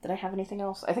 Did I have anything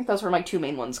else? I think those were my 2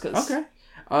 main ones, because... Okay.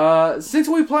 Since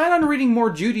we plan on reading more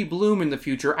Judy Blume in the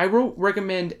future, I won't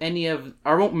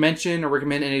mention or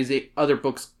recommend any of the other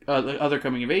books, other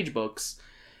coming-of-age books.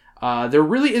 There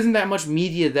really isn't that much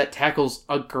media that tackles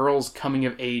a girl's coming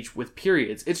of age with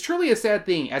periods. It's truly a sad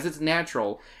thing, as it's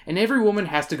natural, and every woman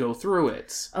has to go through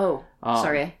it. Oh,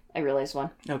 sorry, I realized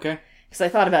one. Okay. Because I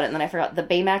thought about it, and then I forgot. The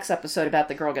Baymax episode about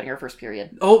the girl getting her first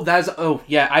period.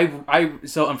 Yeah,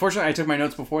 so unfortunately I took my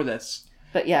notes before this.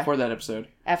 But yeah. For that episode.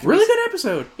 Good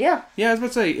episode. Yeah. Yeah, I was about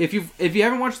to say, if you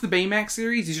haven't watched the Baymax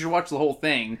series, you should watch the whole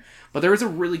thing. But there is a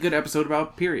really good episode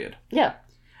about period. Yeah.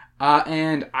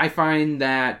 And I find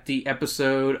that the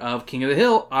episode of King of the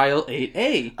Hill, Aisle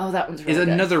 8A, oh, that one's really is good.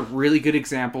 another really good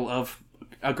example of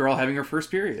a girl having her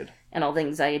first period. And all the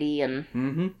anxiety and...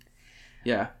 Mm-hmm.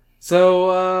 Yeah.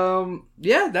 So,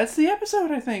 that's the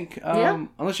episode, I think.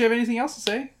 Unless you have anything else to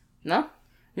say. No.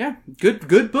 Yeah.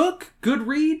 Good book, good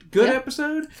read, good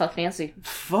episode. Fuck Nancy.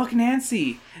 Fuck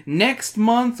Nancy. Next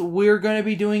month, we're going to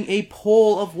be doing a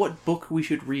poll of what book we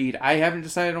should read. I haven't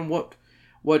decided on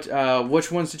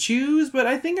which ones to choose, but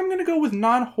I think I'm going to go with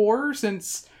non-horror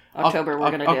since...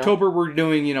 October we're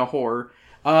doing, horror.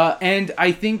 And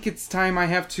I think it's time I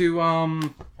have to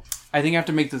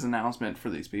make this announcement for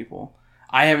these people.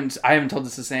 I haven't told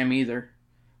this to Sam either,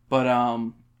 but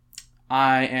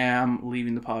I am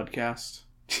leaving the podcast.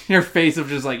 Your face of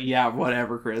just yeah,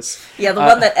 whatever, Chris. Yeah, the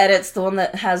one that edits, the one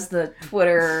that has the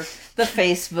Twitter, the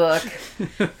Facebook.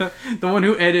 The one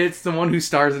who edits, the one who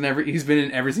stars he's been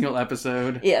in every single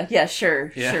episode. Yeah,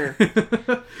 sure.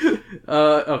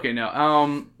 Okay,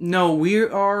 no, we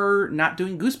are not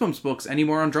doing Goosebumps books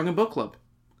anymore on Drunken Book Club.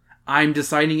 I'm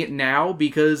deciding it now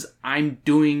because I'm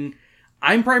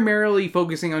primarily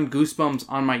focusing on Goosebumps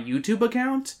on my YouTube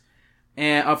account.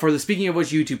 And for the Speaking of Which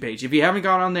YouTube page. If you haven't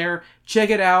gone on there, check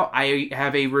it out. I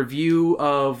have a review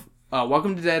of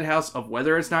Welcome to Dead House, of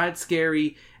Whether It's Not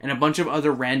Scary, and a bunch of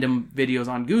other random videos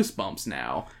on Goosebumps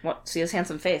now. What? See his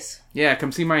handsome face. Yeah,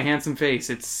 come see my handsome face.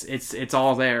 It's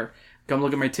all there. Come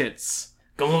look at my tits.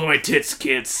 Come look at my tits,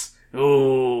 kids.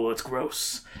 Oh, it's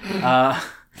gross.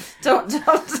 Don't,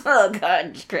 oh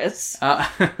god, Chris.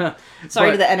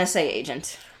 Sorry to the NSA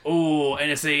agent. Oh,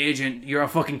 NSA agent, you're a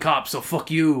fucking cop, so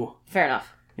fuck you. Fair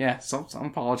enough. Yeah, so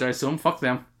apologize to them. Fuck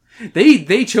them.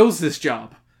 They chose this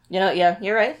job. Yeah,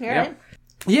 you're right. Right.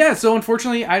 Yeah, so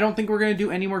unfortunately, I don't think we're going to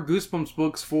do any more Goosebumps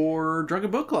books for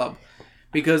Drunken Book Club.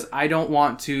 Because I don't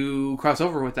want to cross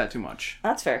over with that too much.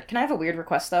 That's fair. Can I have a weird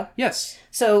request, though? Yes.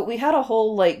 So, we had a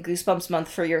whole, Goosebumps month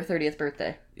for your 30th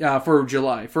birthday. For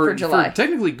July. For July. For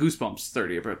technically Goosebumps'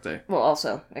 30th birthday. Well,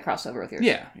 also, it crossed over with yours.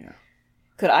 Yeah.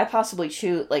 Could I possibly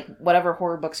choose, whatever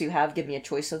horror books you have, give me a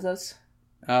choice of those?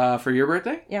 For your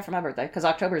birthday? Yeah, for my birthday, because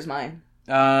October is mine.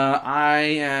 I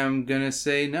am gonna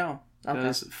say no.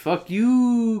 Because fuck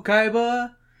you,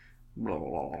 Kaiba. Blah, blah,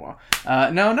 blah, blah.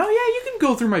 No, yeah, you can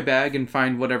go through my bag and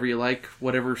find whatever you like.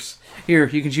 Whatever's... Here,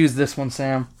 you can choose this one,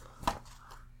 Sam.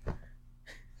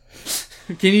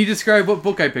 Can you describe what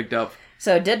book I picked up?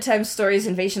 So, Dead Time Stories,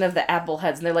 Invasion of the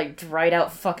Appleheads, and they're like dried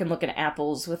out fucking looking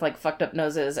apples with like fucked up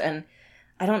noses, and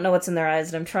I don't know what's in their eyes,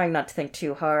 and I'm trying not to think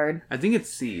too hard. I think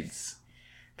it's seeds.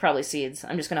 Probably seeds.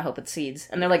 I'm just gonna hope it's seeds.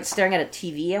 And they're like staring at a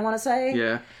TV, I want to say.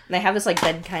 Yeah. And they have this like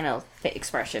dead kind of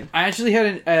expression. I actually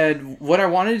had what I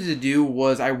wanted to do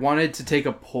was I wanted to take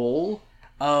a poll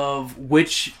of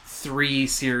which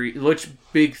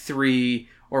big 3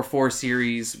 or 4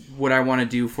 series would I want to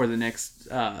do for the next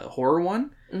horror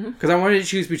one. Because I wanted to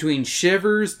choose between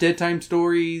Shivers, Dead Time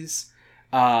Stories,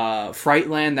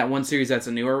 Frightland, that one series that's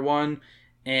a newer one,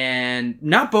 and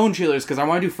not Bone Chillers, because I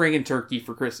want to do Frank and Turkey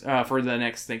for the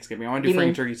next Thanksgiving. I want to do Frank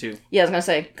and Turkey 2. Yeah, I was going to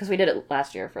say, because we did it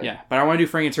last year. Yeah, but I want to do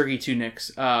Frank and Turkey 2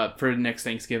 next, for the next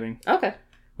Thanksgiving. Okay.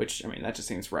 Which, I mean, that just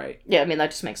seems right. Yeah, I mean,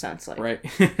 that just makes sense. Like, right.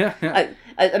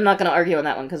 I'm not going to argue on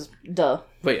that one, because duh.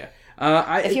 But yeah.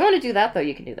 If you want to do that, though,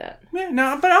 you can do that. Yeah,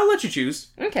 no, but I'll let you choose.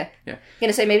 Okay. Yeah. I'm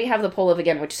going to say, maybe have the poll of,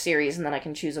 again, which series, and then I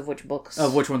can choose of which books.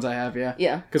 Of which ones I have, yeah.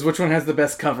 Yeah. Because which one has the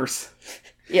best covers.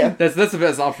 Yeah. That's the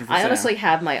best option for Sam. I honestly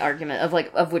have my argument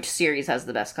of which series has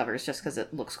the best covers, just because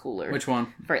it looks cooler. Which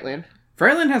one? Frightland.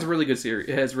 Frightland has really good it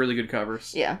has really good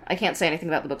covers. Yeah. I can't say anything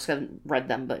about the books because I haven't read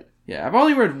them, but... Yeah, I've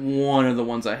only read one of the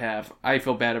ones I have. I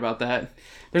feel bad about that.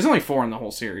 There's only 4 in the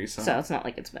whole series, so... So it's not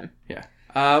like it's been. Yeah.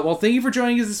 Well, thank you for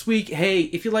joining us this week. Hey,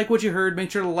 if you like what you heard,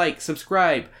 make sure to like,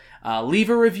 subscribe, leave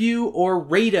a review, or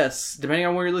rate us, depending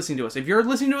on where you're listening to us. If you're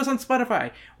listening to us on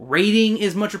Spotify, rating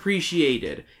is much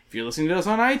appreciated. If you're listening to us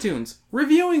on iTunes,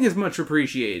 reviewing is much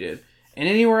appreciated. And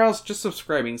anywhere else, just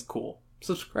subscribing is cool.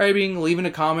 Subscribing, leaving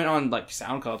a comment on, like,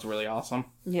 SoundCloud's really awesome.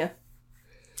 Yeah.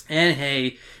 And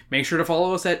hey, make sure to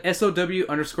follow us at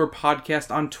SOW_podcast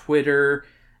on Twitter.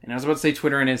 And I was about to say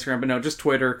Twitter and Instagram, but no, just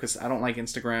Twitter, because I don't like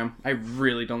Instagram. I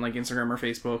really don't like Instagram or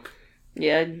Facebook.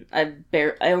 Yeah, I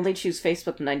only choose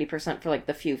Facebook 90% for, like,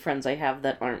 the few friends I have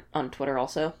that aren't on Twitter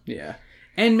also. Yeah.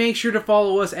 And make sure to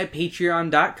follow us at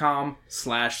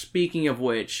patreon.com/speaking of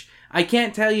which. I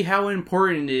can't tell you how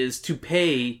important it is to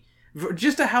pay,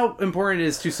 just how important it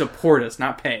is to support us,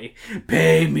 not pay.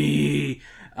 Pay me!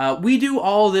 We do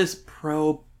all this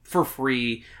for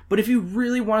free, but if you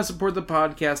really want to support the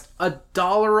podcast,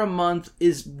 $1 a month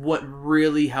is what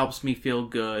really helps me feel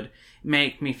good.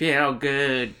 Make me feel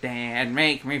good, Dad.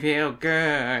 Make me feel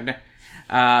good.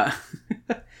 And,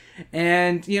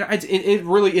 you know, it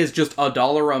really is just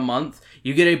 $1 a month.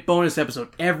 You get a bonus episode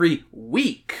every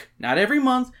week. Not every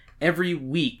month, every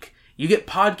week. You get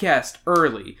podcast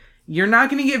early. You're not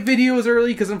going to get videos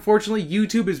early because, unfortunately,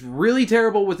 YouTube is really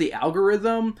terrible with the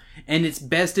algorithm, and it's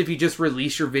best if you just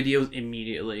release your videos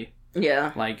immediately.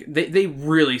 Yeah. Like, they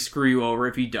really screw you over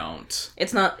if you don't.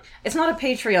 It's not a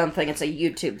Patreon thing, it's a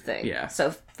YouTube thing. Yeah.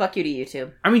 So, fuck you to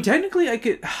YouTube. I mean, technically, I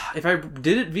could, if I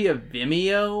did it via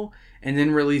Vimeo and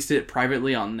then released it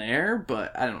privately on there,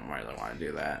 but I don't really want to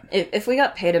do that. If we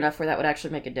got paid enough where that would actually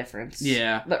make a difference.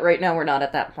 Yeah. But right now, we're not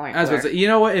at that point. I was about to say, you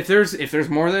know what? If there's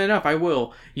more than enough, I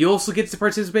will. You also get to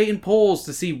participate in polls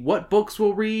to see what books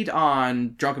we'll read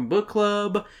on Drunken Book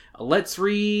Club, Let's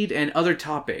Read, and other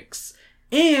topics.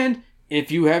 And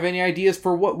if you have any ideas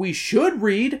for what we should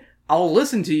read, I'll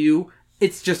listen to you.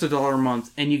 It's just $1 a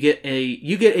month, and you get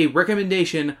a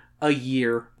recommendation a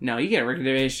year. No, you get a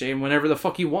recommendation whenever the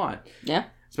fuck you want. Yeah. I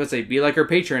was about to say, be like our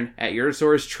patron at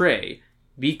Eurosaurus Trey.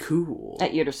 Be cool.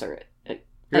 At Eurosaurus.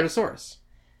 Eurosaurus.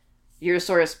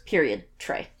 Eurosaurus, period,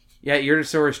 Trey. Yeah, at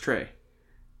Eurosaurus Trey.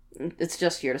 It's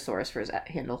just Eurosaurus for his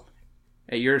handle.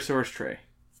 At Eurosaurus Trey.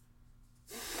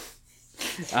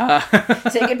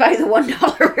 Say goodbye to the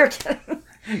 $1 we're getting.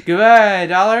 Goodbye,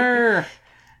 dollar.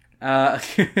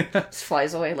 Just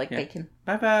flies away like bacon.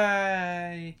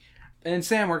 Bye-bye. And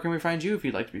Sam, where can we find you if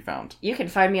you'd like to be found? You can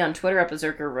find me on Twitter at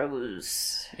Berserker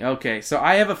Rose. Okay, so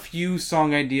I have a few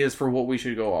song ideas for what we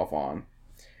should go off on.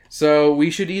 So we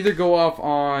should either go off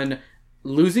on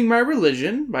Losing My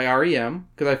Religion by R.E.M.,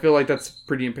 because I feel like that's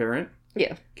pretty apparent.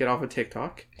 Yeah. Get off of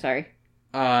TikTok. Sorry.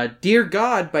 Dear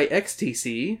God by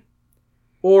XTC.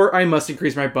 Or I Must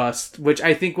Increase My Bust, which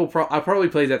I think I'll probably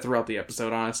play that throughout the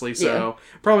episode, honestly, so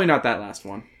probably not that last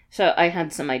one. So I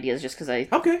had some ideas just because I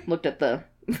looked at the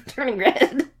Turning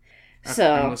Red.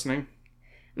 So I'm listening.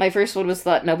 My first one was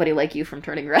Thought Nobody Like You from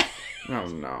Turning Red. Oh,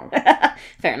 no.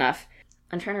 Fair enough.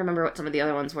 I'm trying to remember what some of the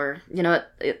other ones were. You know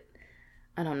what?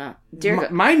 I don't know.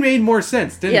 Mine made more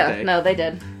sense, didn't they? Yeah, no, they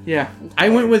did. Yeah. I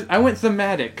went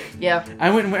thematic. Yeah.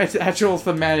 I went with actual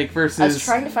thematic versus... I was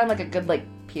trying to find like a good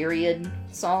period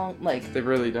song. Like, They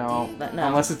really don't. No.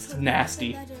 Unless it's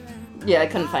nasty. yeah, I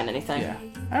couldn't find anything. Yeah.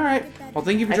 Alright. Well,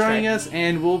 thank you for I joining tried. us,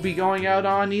 and we'll be going out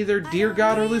on either Dear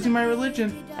God or Losing My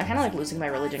Religion. I kind of like Losing My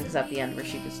Religion because at the end where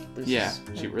she just loses. Yeah,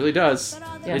 she really does.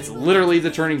 Yeah. It's literally the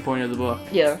turning point of the book.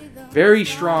 Yeah. Very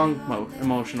strong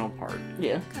emotional part.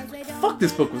 Yeah. Fuck,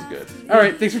 this book was good.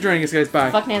 Alright, thanks for joining us, guys.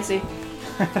 Bye. Fuck Nancy.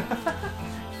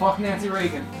 Fuck Nancy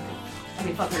Reagan. I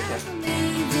mean, fuck her too.